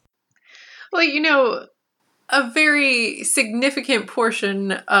 Well, you know, a very significant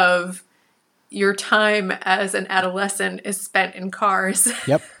portion of your time as an adolescent is spent in cars.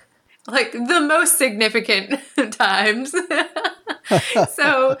 Yep. Like the most significant times.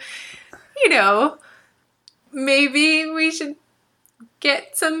 So, you know, maybe we should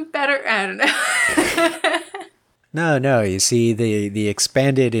get some better, I don't know. No, you see the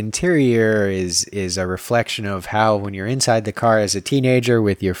expanded interior is a reflection of how when you're inside the car as a teenager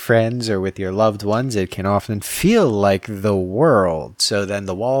with your friends or with your loved ones, it can often feel like the world. So then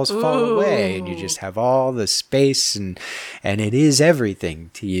the walls fall away and you just have all the space and it is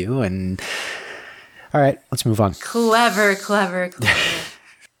everything to you. And all right, let's move on. Clever.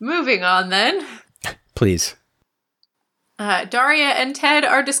 Moving on then. Please. Daria and Ted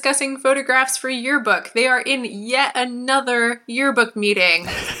are discussing photographs for yearbook. They are in yet another yearbook meeting.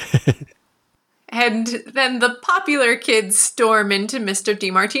 And then the popular kids storm into Mr.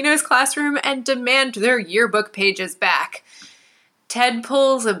 DiMartino's classroom and demand their yearbook pages back. Ted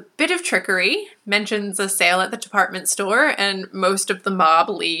pulls a bit of trickery, mentions a sale at the department store, and most of the mob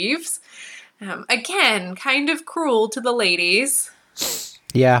leaves. Again, kind of cruel to the ladies.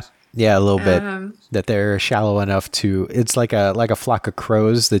 Yeah. Yeah, a little bit. That they're shallow enough to. It's like a flock of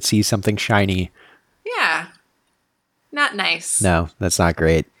crows that see something shiny. Yeah. Not nice. No, that's not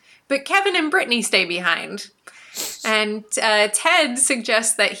great. But Kevin and Brittany stay behind. And Ted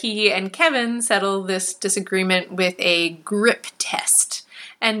suggests that he and Kevin settle this disagreement with a grip test.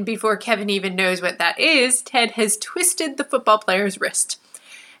 And before Kevin even knows what that is, Ted has twisted the football player's wrist.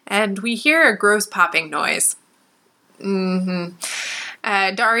 And we hear a gross popping noise. Daria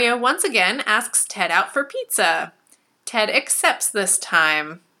once again asks Ted out for pizza. Ted accepts this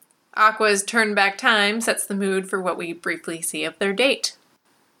time. Aqua's turn back time sets the mood for what we briefly see of their date.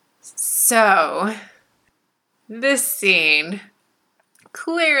 So, this scene.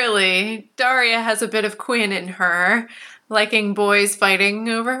 Clearly, Daria has a bit of Quinn in her, liking boys fighting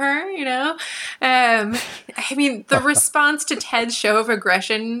over her, you know? I mean, the response to Ted's show of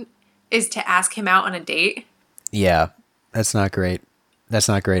aggression is to ask him out on a date. Yeah, that's not great. That's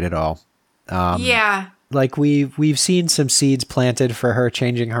not great at all. Yeah. Like we've seen some seeds planted for her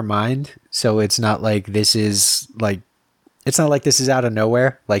changing her mind, so it's not like this is out of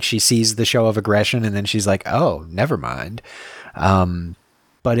nowhere. Like she sees the show of aggression and then she's like, "Oh, never mind."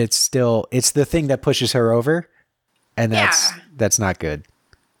 But it's the thing that pushes her over, and that's not good.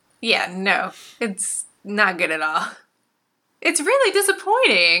 Yeah, no, it's not good at all. It's really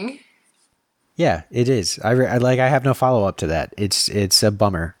disappointing. Yeah, it is. I have no follow up to that. It's a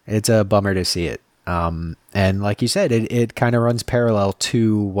bummer. It's a bummer to see it. And like you said, it kind of runs parallel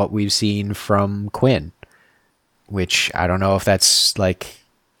to what we've seen from Quinn, which I don't know if that's like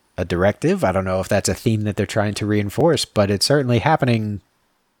a directive. I don't know if that's a theme that they're trying to reinforce, but it's certainly happening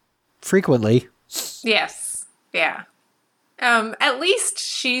frequently. Yes. Yeah. At least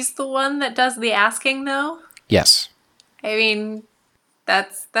she's the one that does the asking, though. Yes. I mean,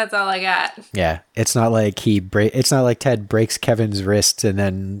 that's all I got. Yeah, it's not like it's not like Ted breaks Kevin's wrist and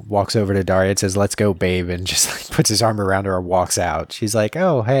then walks over to Daria and says, "Let's go, babe," and just like puts his arm around her and walks out. She's like,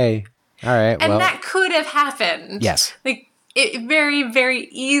 "Oh, hey, all right." And that could have happened. Yes. Like it very, very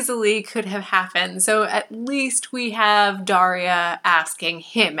easily could have happened. So at least we have Daria asking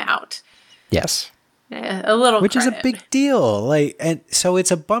him out. Yes. A little, which credit. is a big deal. Like, and so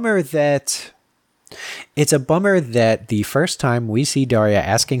it's a bummer that the first time we see Daria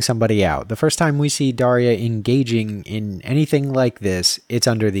asking somebody out, the first time we see Daria engaging in anything like this, it's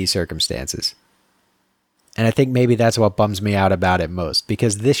under these circumstances. And I think maybe that's what bums me out about it most,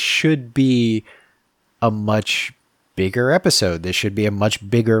 because this should be a much bigger episode. This should be a much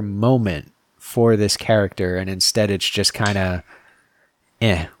bigger moment for this character. And instead it's just kind of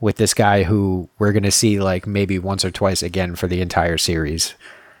with this guy who we're going to see like maybe once or twice again for the entire series.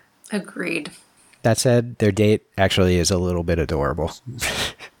 Agreed. That said, their date actually is a little bit adorable.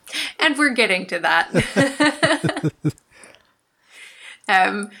 And we're getting to that.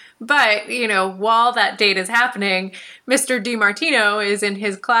 But, you know, while that date is happening, Mr. DiMartino is in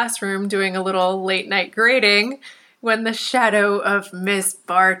his classroom doing a little late night grading when the shadow of Miss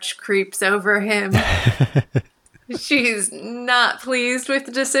Barch creeps over him. She's not pleased with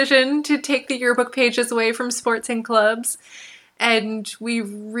the decision to take the yearbook pages away from sports and clubs. And we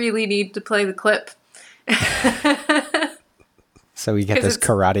really need to play the clip. So we get this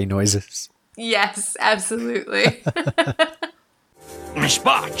karate noises. Yes, absolutely. Miss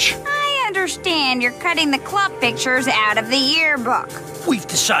Botch. I understand you're cutting the club pictures out of the yearbook. We've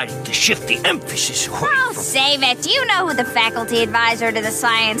decided to shift the emphasis away Oh, from... save it. Do you know who the faculty advisor to the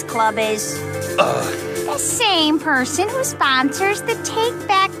science club is? The same person who sponsors the Take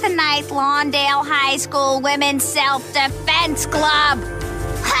Back the Night Lawndale High School Women's Self-Defense Club.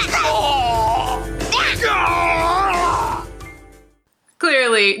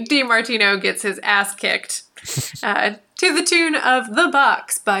 Clearly, DiMartino gets his ass kicked. To the tune of The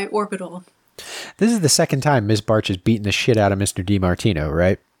Box by Orbital. This is the second time Miss Barch has beaten the shit out of Mr. DiMartino,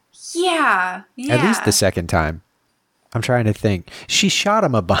 right? Yeah. At least the second time. I'm trying to think. She shot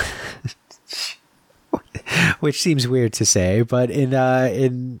him a bunch. Which seems weird to say, but in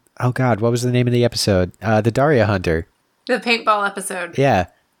oh god, what was the name of the episode? The Daria Hunter. The paintball episode. Yeah.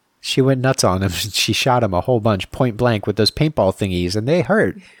 She went nuts on him. She shot him a whole bunch point blank with those paintball thingies, and they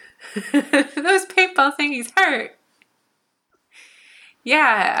hurt. Those paintball thingies hurt.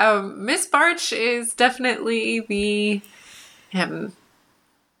 Yeah, Miss Barch is definitely the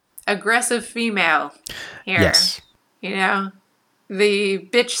aggressive female here. Yes. You know? The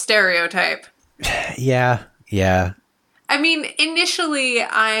bitch stereotype. Yeah. I mean, initially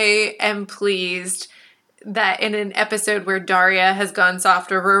I am pleased that in an episode where Daria has gone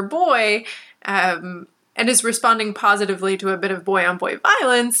soft over a boy, and and is responding positively to a bit of boy-on-boy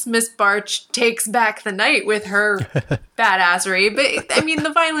violence, Miss Barch takes back the night with her badassery. But, I mean,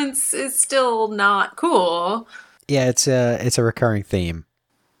 the violence is still not cool. Yeah, it's a recurring theme.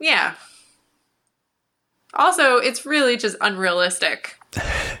 Yeah. Also, it's really just unrealistic.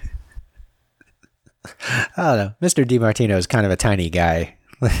 I don't know. Mr. DiMartino is kind of a tiny guy.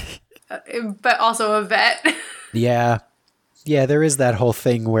 But also a vet. Yeah. Yeah, there is that whole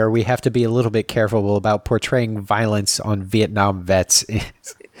thing where we have to be a little bit careful about portraying violence on Vietnam vets,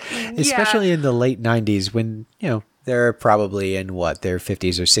 especially in the late 90s when, they're probably in their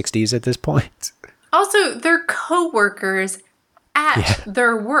 50s or 60s at this point. Also, they're co-workers at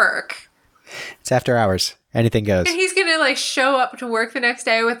their work. It's after hours. Anything goes. And he's gonna, show up to work the next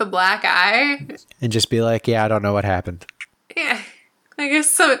day with a black eye. And just be like, yeah, I don't know what happened. Yeah. I guess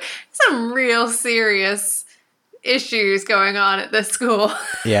some real serious issues going on at this school.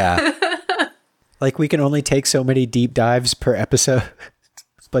 Yeah. We can only take so many deep dives per episode.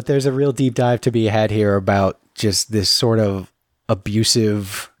 But there's a real deep dive to be had here about just this sort of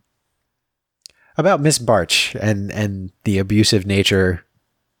abusive... about Miss Barch and the abusive nature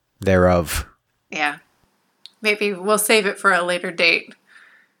thereof. Yeah. Maybe we'll save it for a later date.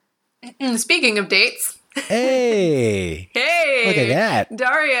 Speaking of dates... Hey! Hey! Look at that.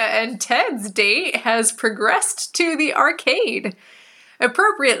 Daria and Ted's date has progressed to the arcade.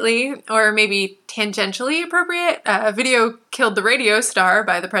 Appropriately, or maybe tangentially appropriate, Video Killed the Radio Star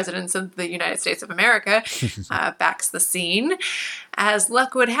by the Presidents of the United States of America backs the scene. As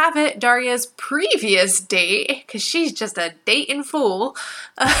luck would have it, Daria's previous date, because she's just a dating fool,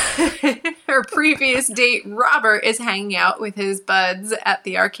 her previous date, Robert, is hanging out with his buds at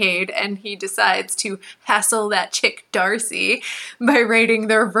the arcade, and he decides to hassle that chick Darcy by raiding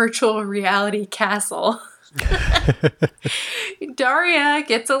their virtual reality castle. Daria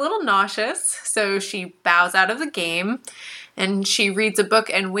gets a little nauseous, so she bows out of the game, and she reads a book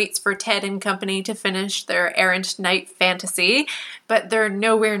and waits for Ted and company to finish their errant night fantasy, but they're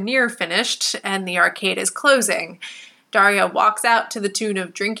nowhere near finished, and the arcade is closing. Daria walks out to the tune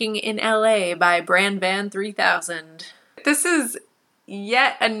of Drinking in L.A. by Brand Van 3000. This is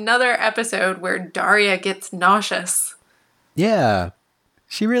yet another episode where Daria gets nauseous. Yeah.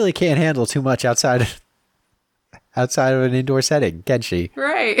 She really can't handle too much outside of an indoor setting, can she?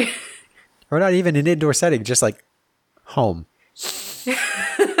 Right. Or not even an indoor setting, just home.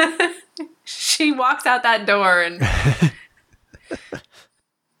 She walks out that door and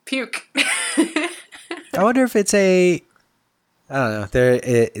puke. I wonder if it's I don't know.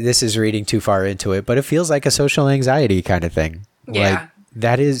 This is reading too far into it, but it feels like a social anxiety kind of thing. Yeah.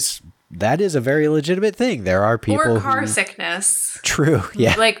 That is a very legitimate thing. There are people or car sickness. True,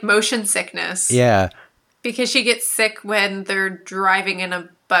 yeah. Motion sickness. Yeah. Because she gets sick when they're driving in a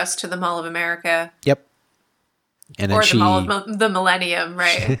bus to the Mall of America. Yep. And then or the Mall of the Millennium,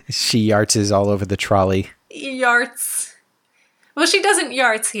 right? She yartzes all over the trolley. Yarts. Well, she doesn't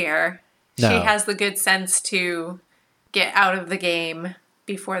yarts here. No. She has the good sense to get out of the game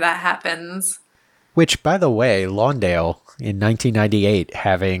before that happens. Which, by the way, Lawndale in 1998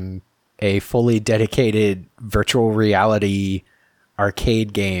 having a fully dedicated virtual reality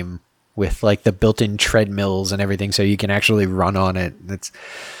arcade game with the built-in treadmills and everything so you can actually run on it.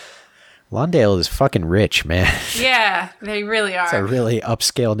 Lawndale is fucking rich, man. Yeah, they really are. It's a really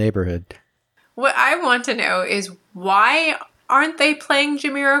upscale neighborhood. What I want to know is why aren't they playing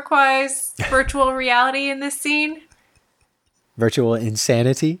Jamiroquai's virtual reality in this scene? Virtual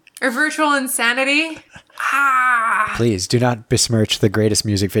insanity? Or virtual insanity? Please, do not besmirch the greatest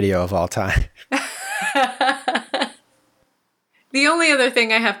music video of all time. The only other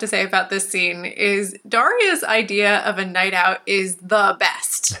thing I have to say about this scene is Daria's idea of a night out is the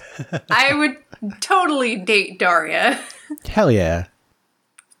best. I would totally date Daria. Hell yeah.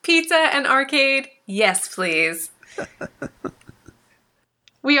 Pizza and arcade? Yes, please.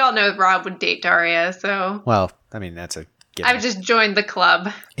 We all know Rob would date Daria, so... Well, I mean, that's a given. I've just joined the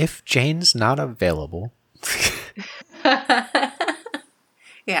club. If Jane's not available...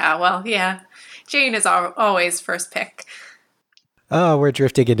 Yeah, well, yeah. Jane is always first pick. Oh, we're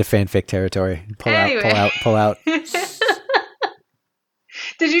drifting into fanfic territory. Pull out.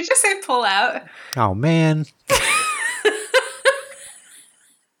 Did you just say pull out? Oh, man.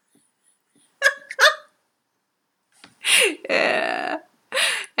 Yeah.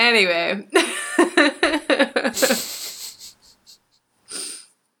 Anyway.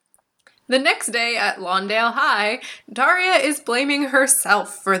 The next day at Lawndale High, Daria is blaming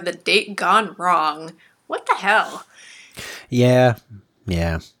herself for the date gone wrong. What the hell? Yeah.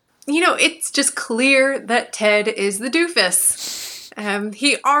 It's just clear that Ted is the doofus.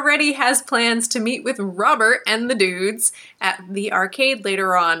 He already has plans to meet with Robert and the dudes at the arcade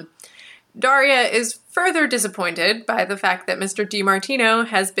later on. Daria is further disappointed by the fact that Mr. DiMartino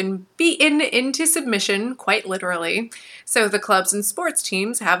has been beaten into submission, quite literally, so the clubs and sports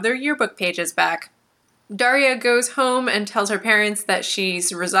teams have their yearbook pages back. Daria goes home and tells her parents that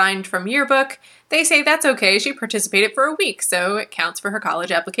she's resigned from yearbook. They say that's okay, she participated for a week, so it counts for her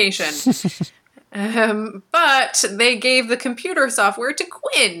college application. But they gave the computer software to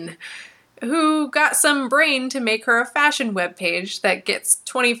Quinn, who got some brain to make her a fashion webpage that gets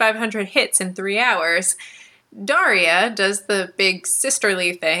 2,500 hits in 3 hours. Daria does the big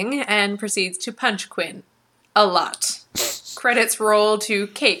sisterly thing and proceeds to punch Quinn. A lot. Credits roll to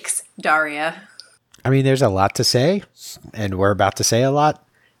Cakes, Daria. I mean, there's a lot to say, and we're about to say a lot.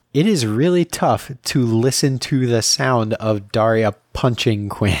 It is really tough to listen to the sound of Daria punching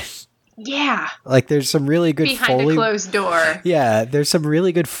Quinn. Yeah. Like, there's some really good behind Foley... a closed door. Yeah, there's some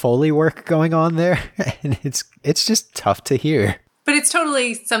really good Foley work going on there, and it's just tough to hear. But it's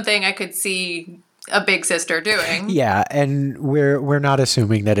totally something I could see a big sister doing. Yeah, and we're not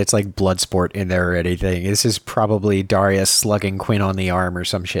assuming that it's like Bloodsport in there or anything. This is probably Daria slugging Quinn on the arm or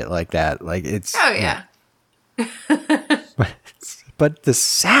some shit like that. Like, it's... Oh, yeah. But the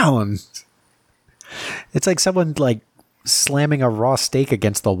sound... It's like someone, like, slamming a raw steak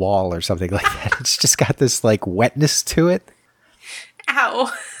against the wall or something like that. It's just got this, like, wetness to it.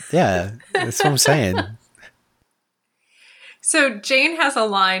 Ow. Yeah, that's what I'm saying. So Jane has a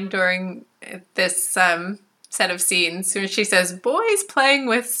line during this set of scenes where she says, "Boys playing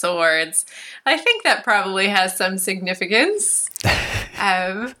with swords." I think that probably has some significance,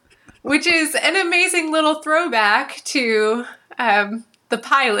 which is an amazing little throwback to the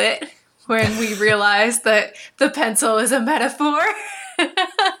pilot, when we realized that the pencil is a metaphor.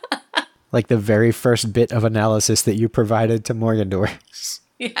 Like the very first bit of analysis that you provided to Morgendorf.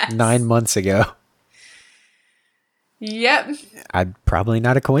 Yes. 9 months ago. Yep. Probably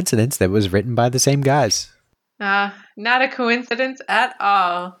not a coincidence that was written by the same guys. Not a coincidence at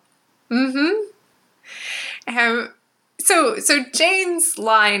all. Mm-hmm. So Jane's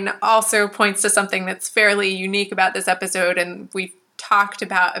line also points to something that's fairly unique about this episode, and we've talked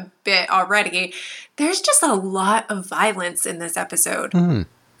about a bit already. There's just a lot of violence in this episode. Mm.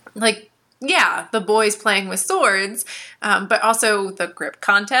 Like, yeah, the boys playing with swords, but also the grip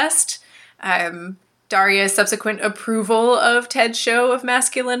contest, Daria's subsequent approval of Ted's show of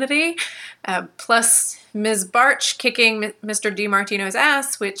masculinity, plus Ms. Barch kicking Mr. DiMartino's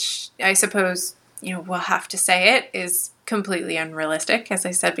ass, which I suppose, we'll have to say it, is completely unrealistic, as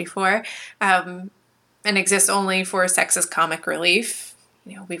I said before, and exists only for sexist comic relief.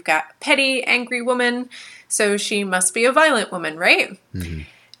 We've got petty, angry woman, so she must be a violent woman, right?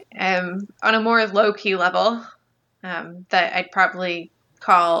 Mm-hmm. On a more low-key level, that I'd probably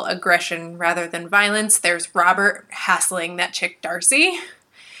call aggression rather than violence, there's Robert hassling that chick Darcy,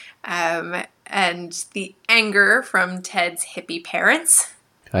 and the anger from Ted's hippie parents.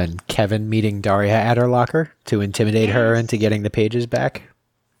 And Kevin meeting Daria at her locker to intimidate her into getting the pages back.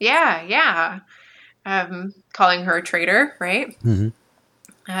 Yeah. Calling her a traitor, right? Mm-hmm.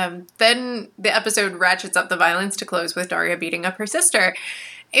 Then the episode ratchets up the violence to close with Daria beating up her sister.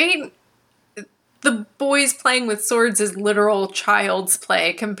 I mean, the boys playing with swords is literal child's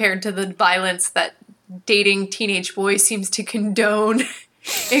play compared to the violence that dating teenage boys seems to condone,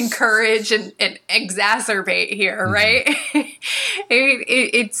 encourage, and exacerbate here, right? I mean,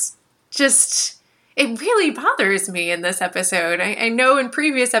 it's just... It really bothers me in this episode. I know in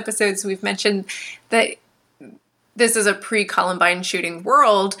previous episodes we've mentioned that this is a pre-Columbine shooting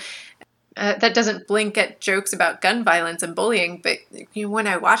world that doesn't blink at jokes about gun violence and bullying. But when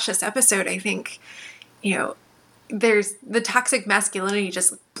I watch this episode, I think, there's the toxic masculinity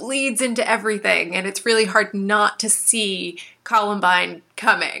just bleeds into everything, and it's really hard not to see Columbine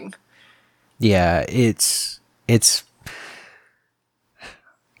coming. Yeah, it's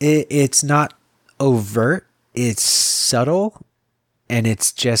not overt, it's subtle, and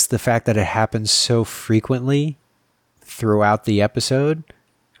it's just the fact that it happens so frequently throughout the episode,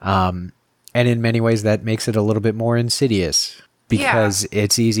 and in many ways that makes it a little bit more insidious, because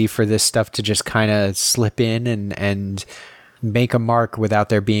it's easy for this stuff to just kind of slip in and make a mark without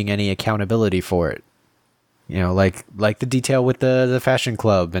there being any accountability for it. Like the detail with the fashion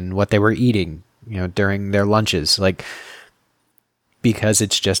club and what they were eating, during their lunches, like, because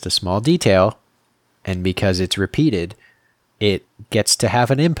it's just a small detail. And because it's repeated, it gets to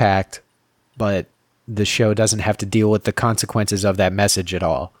have an impact, but the show doesn't have to deal with the consequences of that message at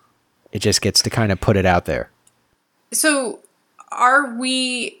all. It just gets to kind of put it out there. So are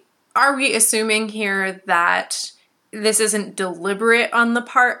we assuming here that this isn't deliberate on the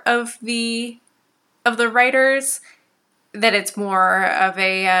part of the writers, that it's more of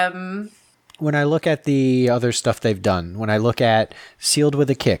a when I look at the other stuff they've done, when I look at Sealed with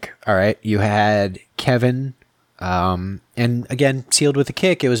a Kick, all right, you had Kevin, and again, Sealed with a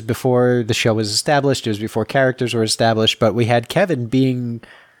Kick, it was before the show was established, it was before characters were established, but we had Kevin being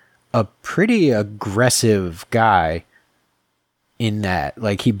a pretty aggressive guy in that.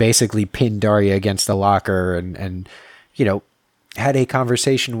 Like, he basically pinned Daria against the locker and you know, had a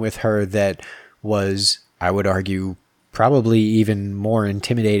conversation with her that was, I would argue, probably even more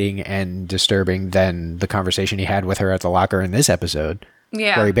intimidating and disturbing than the conversation he had with her at the locker in this episode.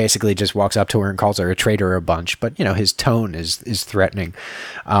 Yeah. Where he basically just walks up to her and calls her a traitor a bunch. But, you know, his tone is threatening.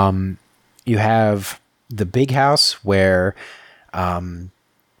 You have the Big House, where that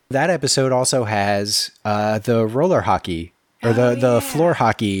episode also has the roller hockey, or the floor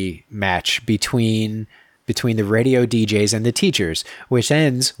hockey match between the radio DJs and the teachers, which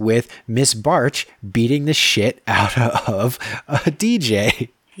ends with Miss Barch beating the shit out of a DJ.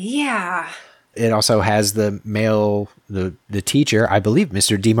 Yeah. It also has the teacher, I believe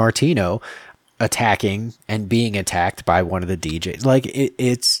Mr. DiMartino, attacking and being attacked by one of the DJs. Like,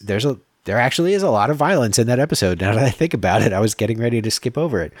 there actually is a lot of violence in that episode. Now that I think about it, I was getting ready to skip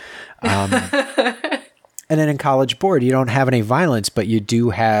over it. And then in College Board, you don't have any violence, but you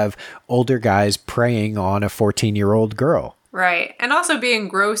do have older guys preying on a 14-year-old girl. Right. And also being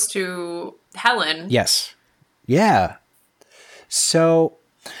gross to Helen. Yes. Yeah. So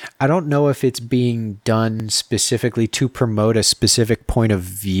I don't know if it's being done specifically to promote a specific point of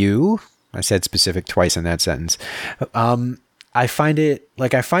view. I said specific twice in that sentence. I find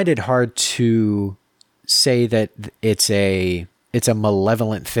it hard to say that it's a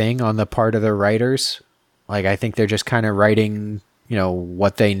malevolent thing on the part of the writers. Like, I think they're just kind of writing, you know,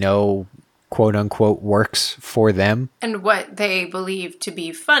 what they know, quote unquote, works for them. And what they believe to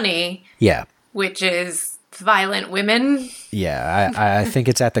be funny. Yeah. Which is violent women. Yeah. I think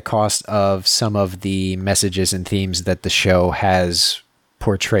it's at the cost of some of the messages and themes that the show has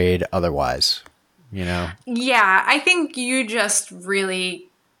portrayed otherwise, you know? Yeah. I think you just really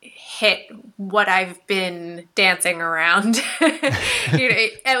hit what I've been dancing around. You know,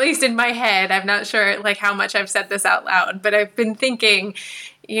 at least in my head. I'm not sure like how much I've said this out loud, but I've been thinking,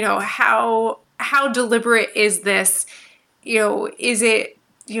 you know, how deliberate is this? You know, is it,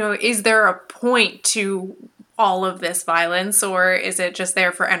 you know, is there a point to all of this violence, or is it just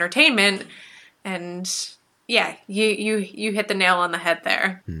there for entertainment? And yeah, you hit the nail on the head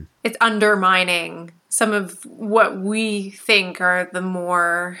there. It's undermining some of what we think are the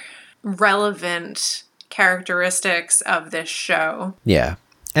more relevant characteristics of this show. Yeah.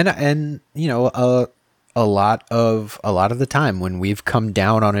 And you know, a lot of the time when we've come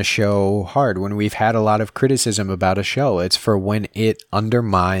down on a show hard, when we've had a lot of criticism about a show, it's for when it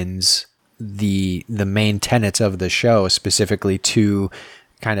undermines the main tenets of the show, specifically to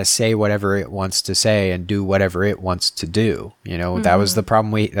kind of say whatever it wants to say and do whatever it wants to do. You know, that was the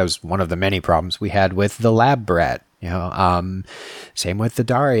problem that was one of the many problems we had with the Lab Brat, you know, same with the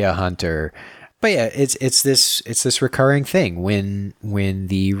Daria Hunter. But yeah, it's this recurring thing when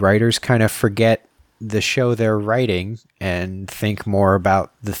the writers kind of forget the show they're writing and think more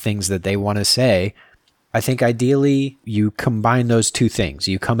about the things that they want to say. I think ideally you combine those two things.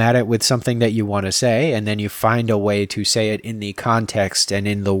 You come at it with something that you want to say, and then you find a way to say it in the context and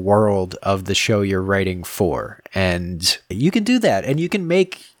in the world of the show you're writing for. And you can do that, and you can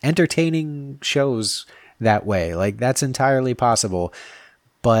make entertaining shows that way. Like, that's entirely possible.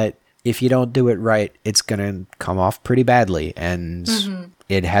 But if you don't do it right, it's going to come off pretty badly. And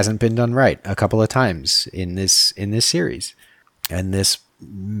it hasn't been done right a couple of times in this series. And this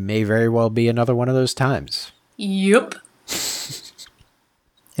may very well be another one of those times. Yep.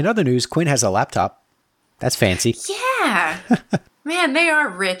 In other news, Quinn has a laptop. That's fancy. Yeah. Man, they are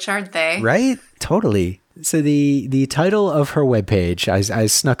rich, aren't they? Right? Totally. So the title of her webpage, I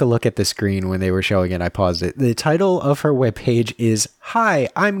snuck a look at the screen when they were showing it. I paused it. The title of her webpage is "Hi,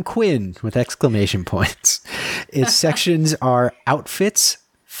 I'm Quinn" with exclamation points. Its sections are outfits,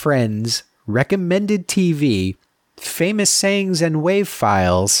 friends, recommended TV, famous sayings and wave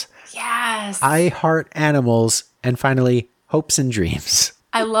files. Yes. I heart animals, and finally, hopes and dreams.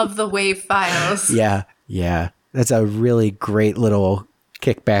 I love the wave files. Yeah. That's a really great little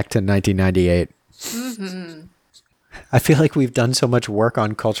kickback to 1998. I feel like we've done so much work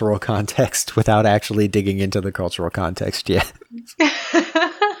on cultural context without actually digging into the cultural context yet.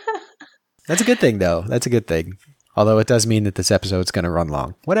 That's a good thing, though. That's a good thing. Although it does mean that this episode's going to run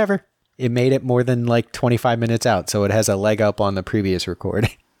long. Whatever. It made it more than like 25 minutes out, so it has a leg up on the previous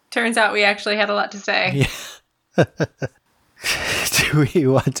recording. Turns out we actually had a lot to say. Yeah. Do we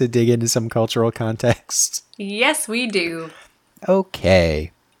want to dig into some cultural context? Yes, we do.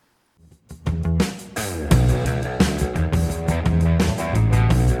 Okay.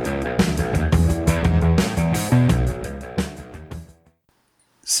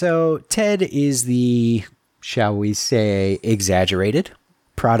 So Ted is the, shall we say, exaggerated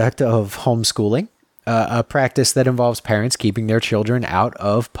product of homeschooling, a practice that involves parents keeping their children out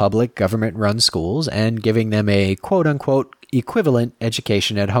of public government-run schools and giving them a quote-unquote equivalent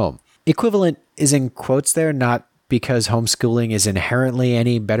education at home. Equivalent is in quotes there, not because homeschooling is inherently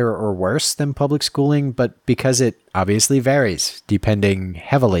any better or worse than public schooling, but because it obviously varies, depending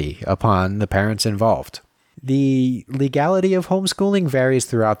heavily upon the parents involved. The legality of homeschooling varies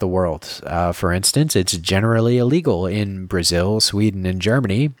throughout the world. For instance, it's generally illegal in Brazil, Sweden, and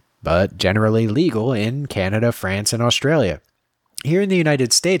Germany, but generally legal in Canada, France, and Australia. Here in the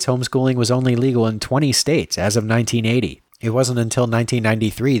United States, homeschooling was only legal in 20 states as of 1980. It wasn't until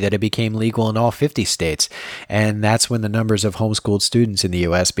 1993 that it became legal in all 50 states, and that's when the numbers of homeschooled students in the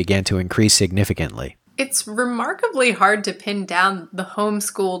U.S. began to increase significantly. It's remarkably hard to pin down the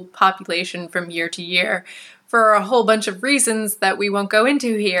homeschooled population from year to year for a whole bunch of reasons that we won't go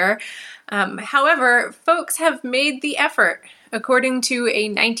into here. However, folks have made the effort. According to a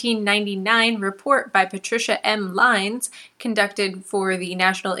 1999 report by Patricia M. Lines, conducted for the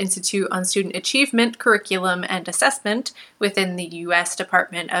National Institute on Student Achievement, Curriculum, and Assessment within the U.S.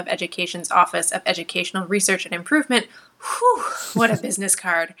 Department of Education's Office of Educational Research and Improvement. Whew, what a business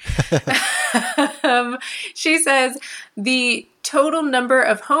card. She says the total number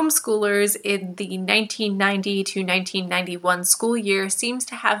of homeschoolers in the 1990 to 1991 school year seems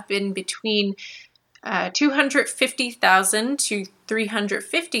to have been between 250,000 to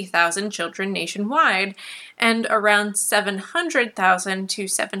 350,000 children nationwide, and around 700,000 to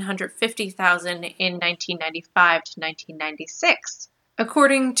 750,000 in 1995 to 1996.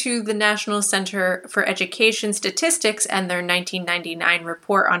 According to the National Center for Education Statistics and their 1999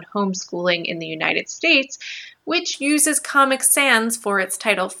 report on homeschooling in the United States, which uses Comic Sans for its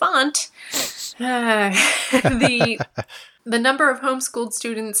title font, the number of homeschooled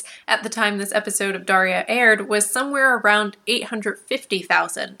students at the time this episode of Daria aired was somewhere around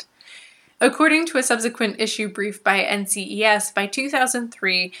 850,000. According to a subsequent issue brief by NCES, by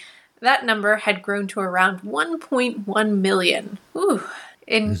 2003, that number had grown to around 1.1 million. Ooh.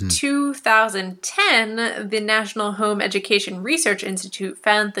 In 2010, the National Home Education Research Institute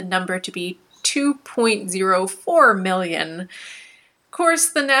found the number to be 2.04 million. Of course,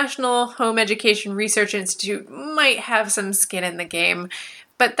 the National Home Education Research Institute might have some skin in the game,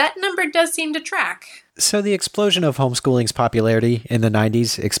 but that number does seem to track. So the explosion of homeschooling's popularity in the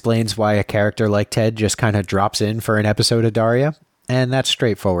 90s explains why a character like Ted just kind of drops in for an episode of Daria, and that's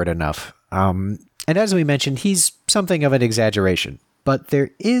straightforward enough. And as we mentioned, he's something of an exaggeration, but there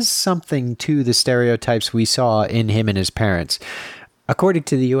is something to the stereotypes we saw in him and his parents. According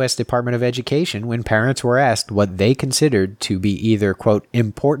to the U.S. Department of Education, when parents were asked what they considered to be either, quote,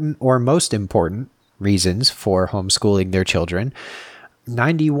 important or most important reasons for homeschooling their children,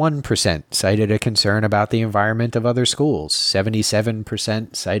 91% cited a concern about the environment of other schools,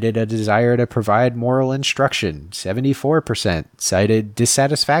 77% cited a desire to provide moral instruction, 74% cited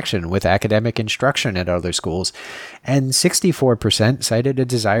dissatisfaction with academic instruction at other schools, and 64% cited a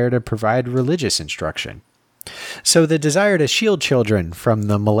desire to provide religious instruction. So the desire to shield children from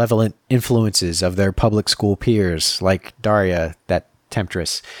the malevolent influences of their public school peers, like Daria, that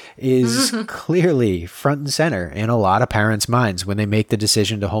temptress, is clearly front and center in a lot of parents' minds when they make the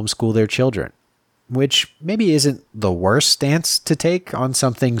decision to homeschool their children, which maybe isn't the worst stance to take on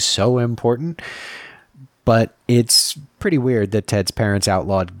something so important, but it's pretty weird that Ted's parents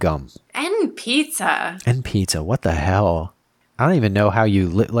outlawed gum. And pizza. And pizza, what the hell? I don't even know how you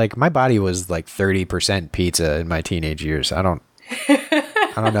like. My body was like 30% pizza in my teenage years. I don't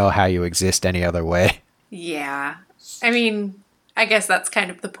know how you exist any other way. Yeah, I mean, I guess that's kind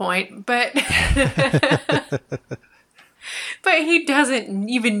of the point, but but he doesn't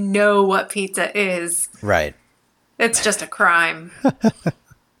even know what pizza is. Right. It's just a crime.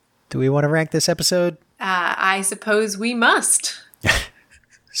 Do we want to rank this episode? I suppose we must.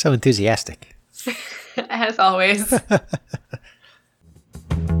 So enthusiastic. As always.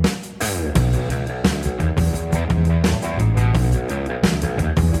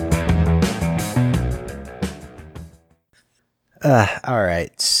 All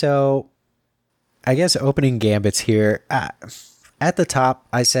right. So I guess opening gambits here. At the top,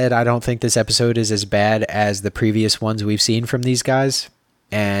 I said I don't think this episode is as bad as the previous ones we've seen from these guys.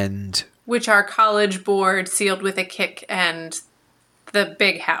 And which are College Board, Sealed with a Kick, and The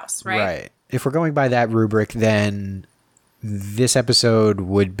Big House, right? Right. if we're going by that rubric, then this episode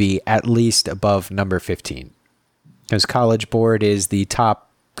would be at least above number 15. Because College Board is the top.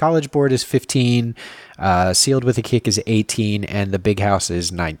 College Board is 15, Sealed with a Kick is 18, and The Big House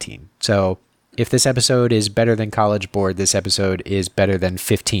is 19. So if this episode is better than College Board, this episode is better than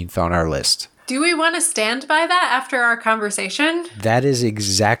 15th on our list. Do we want to stand by that after our conversation? That is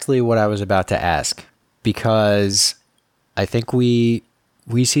exactly what I was about to ask, because I think we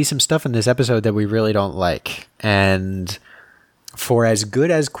see some stuff in this episode that we really don't like. And for as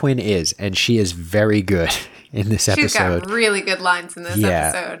good as Quinn is, and she is very good in this episode. She's got really good lines in this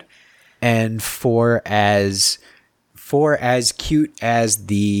episode. And for as cute as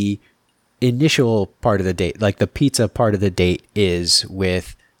the initial part of the date, like the pizza part of the date is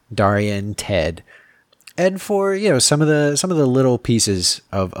with Daria and Ted, and for, you know, some of the little pieces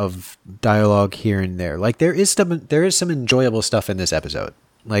of dialogue here and there, like there is some enjoyable stuff in this episode.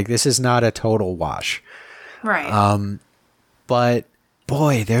 Like, this is not a total wash, right? But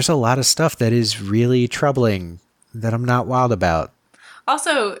boy, there's a lot of stuff that is really troubling that I'm not wild about.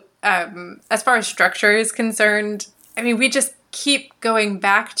 Also, as far as structure is concerned, I mean, we just keep going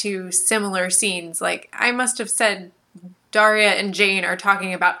back to similar scenes. Like, I must have said Daria and Jane are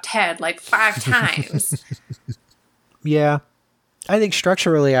talking about Ted like 5 times. Yeah. I think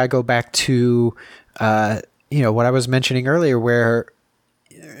structurally I go back to, what I was mentioning earlier, where,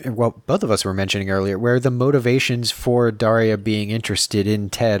 well, both of us were mentioning earlier, where the motivations for Daria being interested in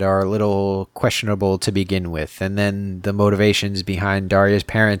Ted are a little questionable to begin with. And then the motivations behind Daria's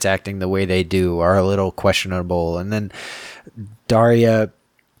parents acting the way they do are a little questionable. And then Daria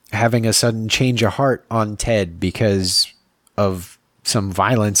having a sudden change of heart on Ted because of some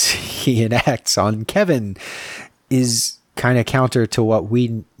violence he enacts on Kevin is kind of counter to what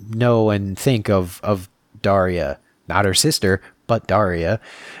we know and think of Daria. Not her sister, but Daria.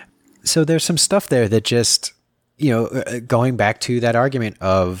 So there's some stuff there that just, going back to that argument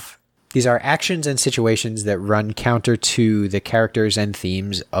of these are actions and situations that run counter to the characters and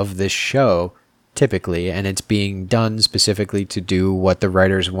themes of this show, typically, and it's being done specifically to do what the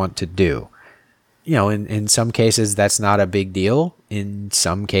writers want to do. In some cases, that's not a big deal. In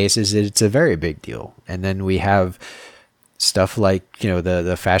some cases, it's a very big deal. And then we have stuff like,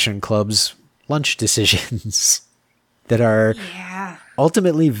 the fashion club's lunch decisions that are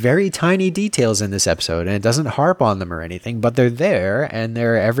ultimately very tiny details in this episode. And it doesn't harp on them or anything, but they're there, and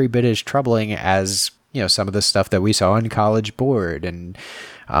they're every bit as troubling as, some of the stuff that we saw in College Board and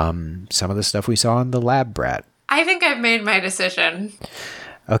some of the stuff we saw in The Lab Brat. I think I've made my decision.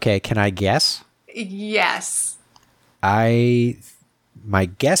 Okay, can I guess? Yes. My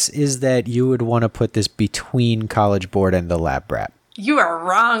guess is that you would want to put this between College Board and The Lab Brat. You are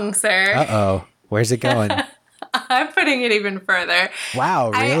wrong, sir. Uh-oh. Where's it going? I'm putting it even further.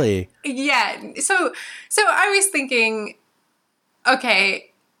 Wow, really? So I was thinking,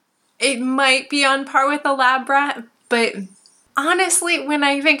 okay, it might be on par with The Lab Brat, but honestly, when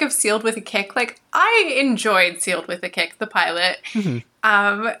I think of Sealed with a Kick, like, I enjoyed Sealed with a Kick, the pilot.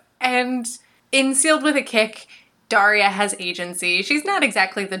 Mm-hmm. And in Sealed with a Kick, Daria has agency. She's not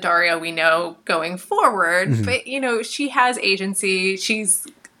exactly the Daria we know going forward, mm-hmm. but, she has agency. She's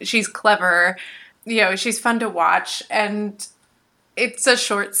clever. She's fun to watch. And it's a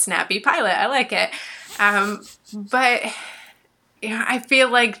short, snappy pilot. I like it. But, I feel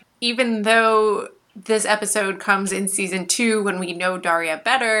like even though this episode comes in season 2 when we know Daria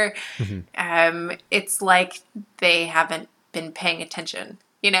better, mm-hmm. It's like they haven't been paying attention,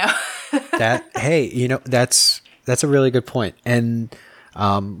 That's a really good point. And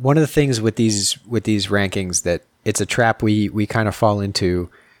one of the things with these rankings that it's a trap we kind of fall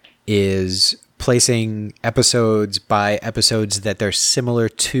into is placing episodes by episodes that they're similar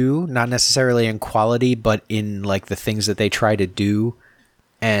to, not necessarily in quality, but in like the things that they try to do.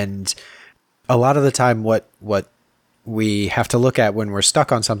 And a lot of the time what we have to look at when we're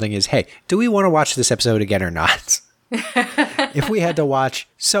stuck on something is, hey, do we want to watch this episode again or not? If we had to watch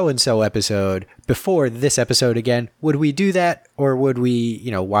so-and-so episode before this episode again, would we do that? Or would we,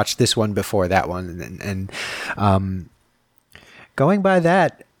 watch this one before that one? And going by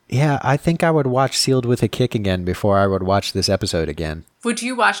that, yeah, I think I would watch Sealed with a Kick again before I would watch this episode again. Would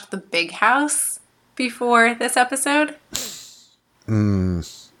you watch The Big House before this episode? I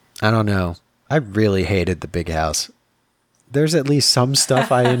don't know. I really hated The Big House. There's at least some stuff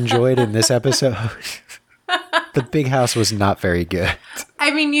I enjoyed in this episode. The Big House was not very good.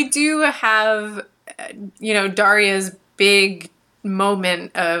 I mean, you do have, Daria's big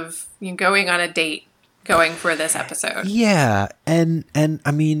moment of going on a date going for this episode. Yeah. And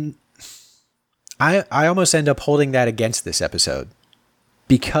I mean, I almost end up holding that against this episode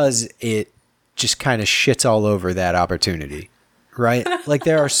because it just kind of shits all over that opportunity, right? Like,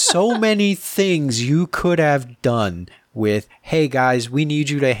 there are so many things you could have done with, hey guys, we need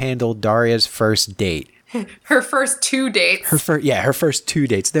you to handle Daria's first date. Her first 2 dates. Her first 2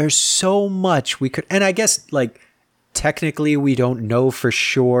 dates. There's so much we could, and I guess, like, technically we don't know for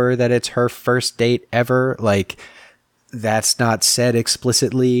sure that it's her first date ever. Like, that's not said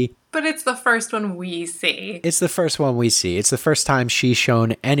explicitly. But it's the first one we see. It's the first one we see. It's the first time she's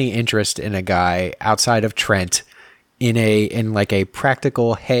shown any interest in a guy outside of Trent in like a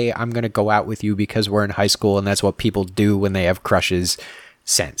practical, hey, I'm going to go out with you because we're in high school and that's what people do when they have crushes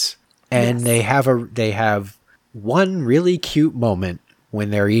sense. And yes. they have one really cute moment when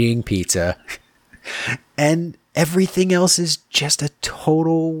they're eating pizza and everything else is just a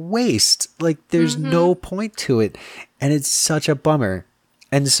total waste. Like, there's no point to it. And it's such a bummer.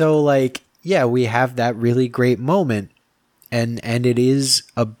 And so, like, yeah, we have that really great moment. And it is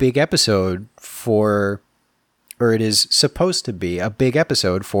a big episode or it is supposed to be a big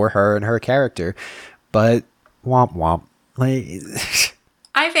episode for her and her character. But womp womp. Like,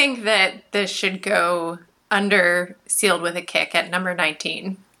 I think that this should go under Sealed with a Kick at number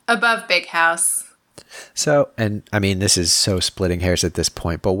 19, above Big House. So, and I mean, this is so splitting hairs at this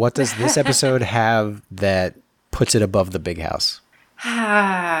point, but what does this episode have that puts it above the Big House?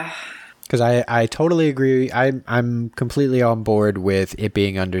 Because I totally agree. I'm completely on board with it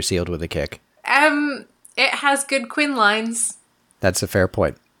being under Sealed with a Kick. It has good Quinn lines. That's a fair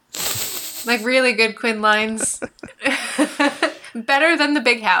point. Like, really good Quinn lines. Better than the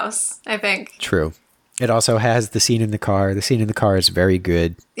Big House, I think. True. It also has the scene in the car. The scene in the car is very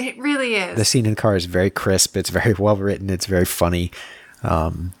good. It really is. The scene in the car is very crisp. It's very well written. It's very funny.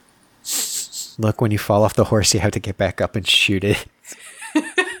 Look, when you fall off the horse, you have to get back up and shoot it.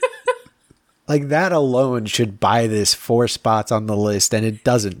 Like, that alone should buy this 4 spots on the list, and it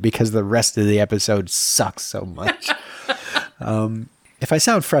doesn't because the rest of the episode sucks so much. If I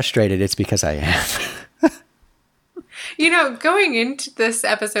sound frustrated, it's because I am. You know, going into this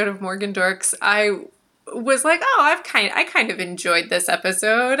episode of Morgan Dorks, I was like, oh, I kind of enjoyed this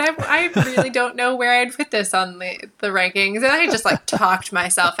episode. I really don't know where I'd put this on the rankings, and I just like talked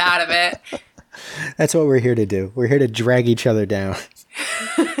myself out of it. That's what we're here to do. We're here to drag each other down.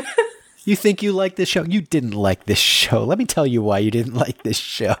 You think you like this show? You didn't like this show. Let me tell you why you didn't like this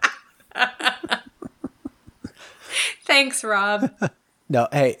show. Thanks, Rob. No,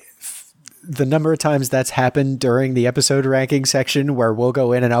 hey, the number of times that's happened during the episode ranking section where we'll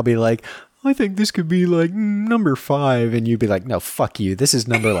go in and I'll be like, I think this could be like number 5. And you'd be like, no, fuck you. This is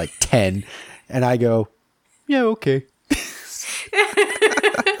number like 10. And I go, yeah, okay.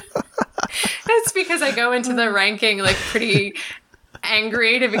 That's because I go into the ranking like pretty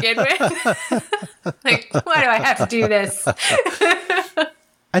angry to begin with. Like, why do I have to do this?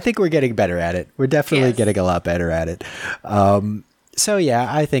 I think we're getting better at it. We're definitely getting a lot better at it. So yeah,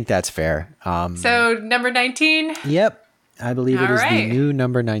 I think that's fair. So number 19? Yep. I believe it is right. the new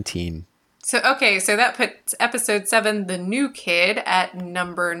number 19. So that puts episode 7, The New Kid, at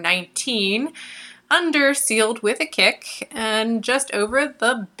number 19, under Sealed with a Kick, and just over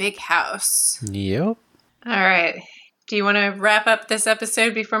The Big House. Yep. All right. Do you want to wrap up this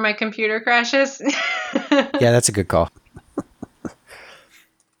episode before my computer crashes? Yeah, that's a good call.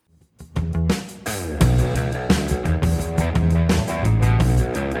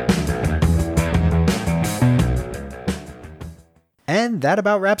 And that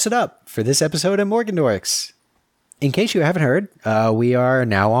about wraps it up for this episode of Morgan Dorks. In case you haven't heard, we are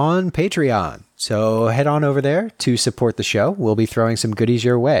now on Patreon. So head on over there to support the show. We'll be throwing some goodies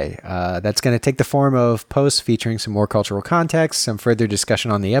your way. That's going to take the form of posts featuring some more cultural context, some further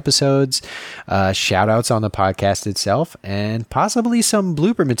discussion on the episodes, shout outs on the podcast itself, and possibly some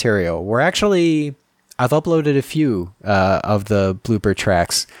blooper material. I've uploaded a few of the blooper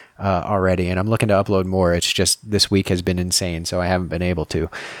tracks already, and I'm looking to upload more. It's just this week has been insane, so I haven't been able to.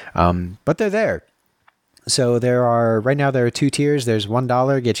 But they're there. So right now there are 2 tiers. There's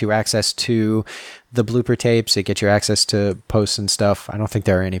 $1, gets you access to the blooper tapes. It gets you access to posts and stuff. I don't think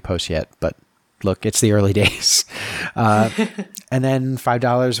there are any posts yet, but look, it's the early days. And then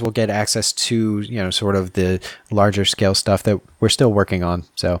 $5 will get access to, sort of the larger scale stuff that we're still working on.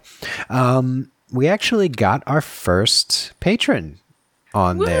 So, we actually got our first patron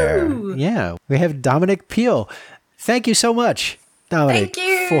on there. Yeah. We have Dominic Peel. Thank you so much, Dominic,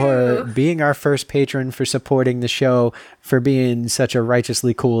 for being our first patron, for supporting the show, for being such a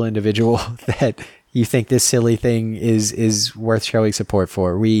righteously cool individual that you think this silly thing is worth showing support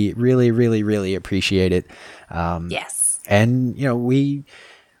for. We really, really, really appreciate it. Yes. And,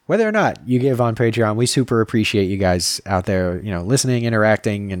 we're whether or not you give on Patreon, we super appreciate you guys out there, listening,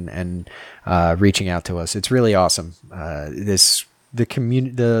 interacting, and reaching out to us. It's really awesome.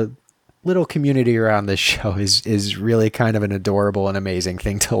 The little community around this show is really kind of an adorable and amazing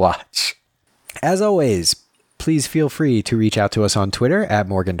thing to watch. As always, please feel free to reach out to us on Twitter at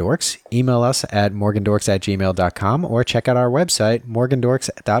MorganDorks, email us at morgandorks@gmail.com, or check out our website,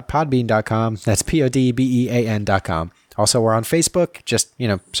 morgandorks.podbean.com. That's podbean.com. Also, we're on Facebook. Just,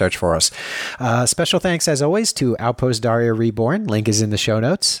 search for us. Special thanks, as always, to Outpost Daria Reborn. Link is in the show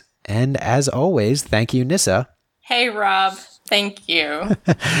notes. And as always, thank you, Nissa. Hey, Rob. Thank you.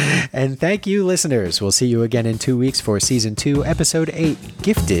 And thank you, listeners. We'll see you again in 2 weeks for Season 2, Episode 8,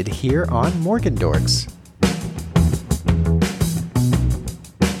 Gifted, here on Morgan Dorks.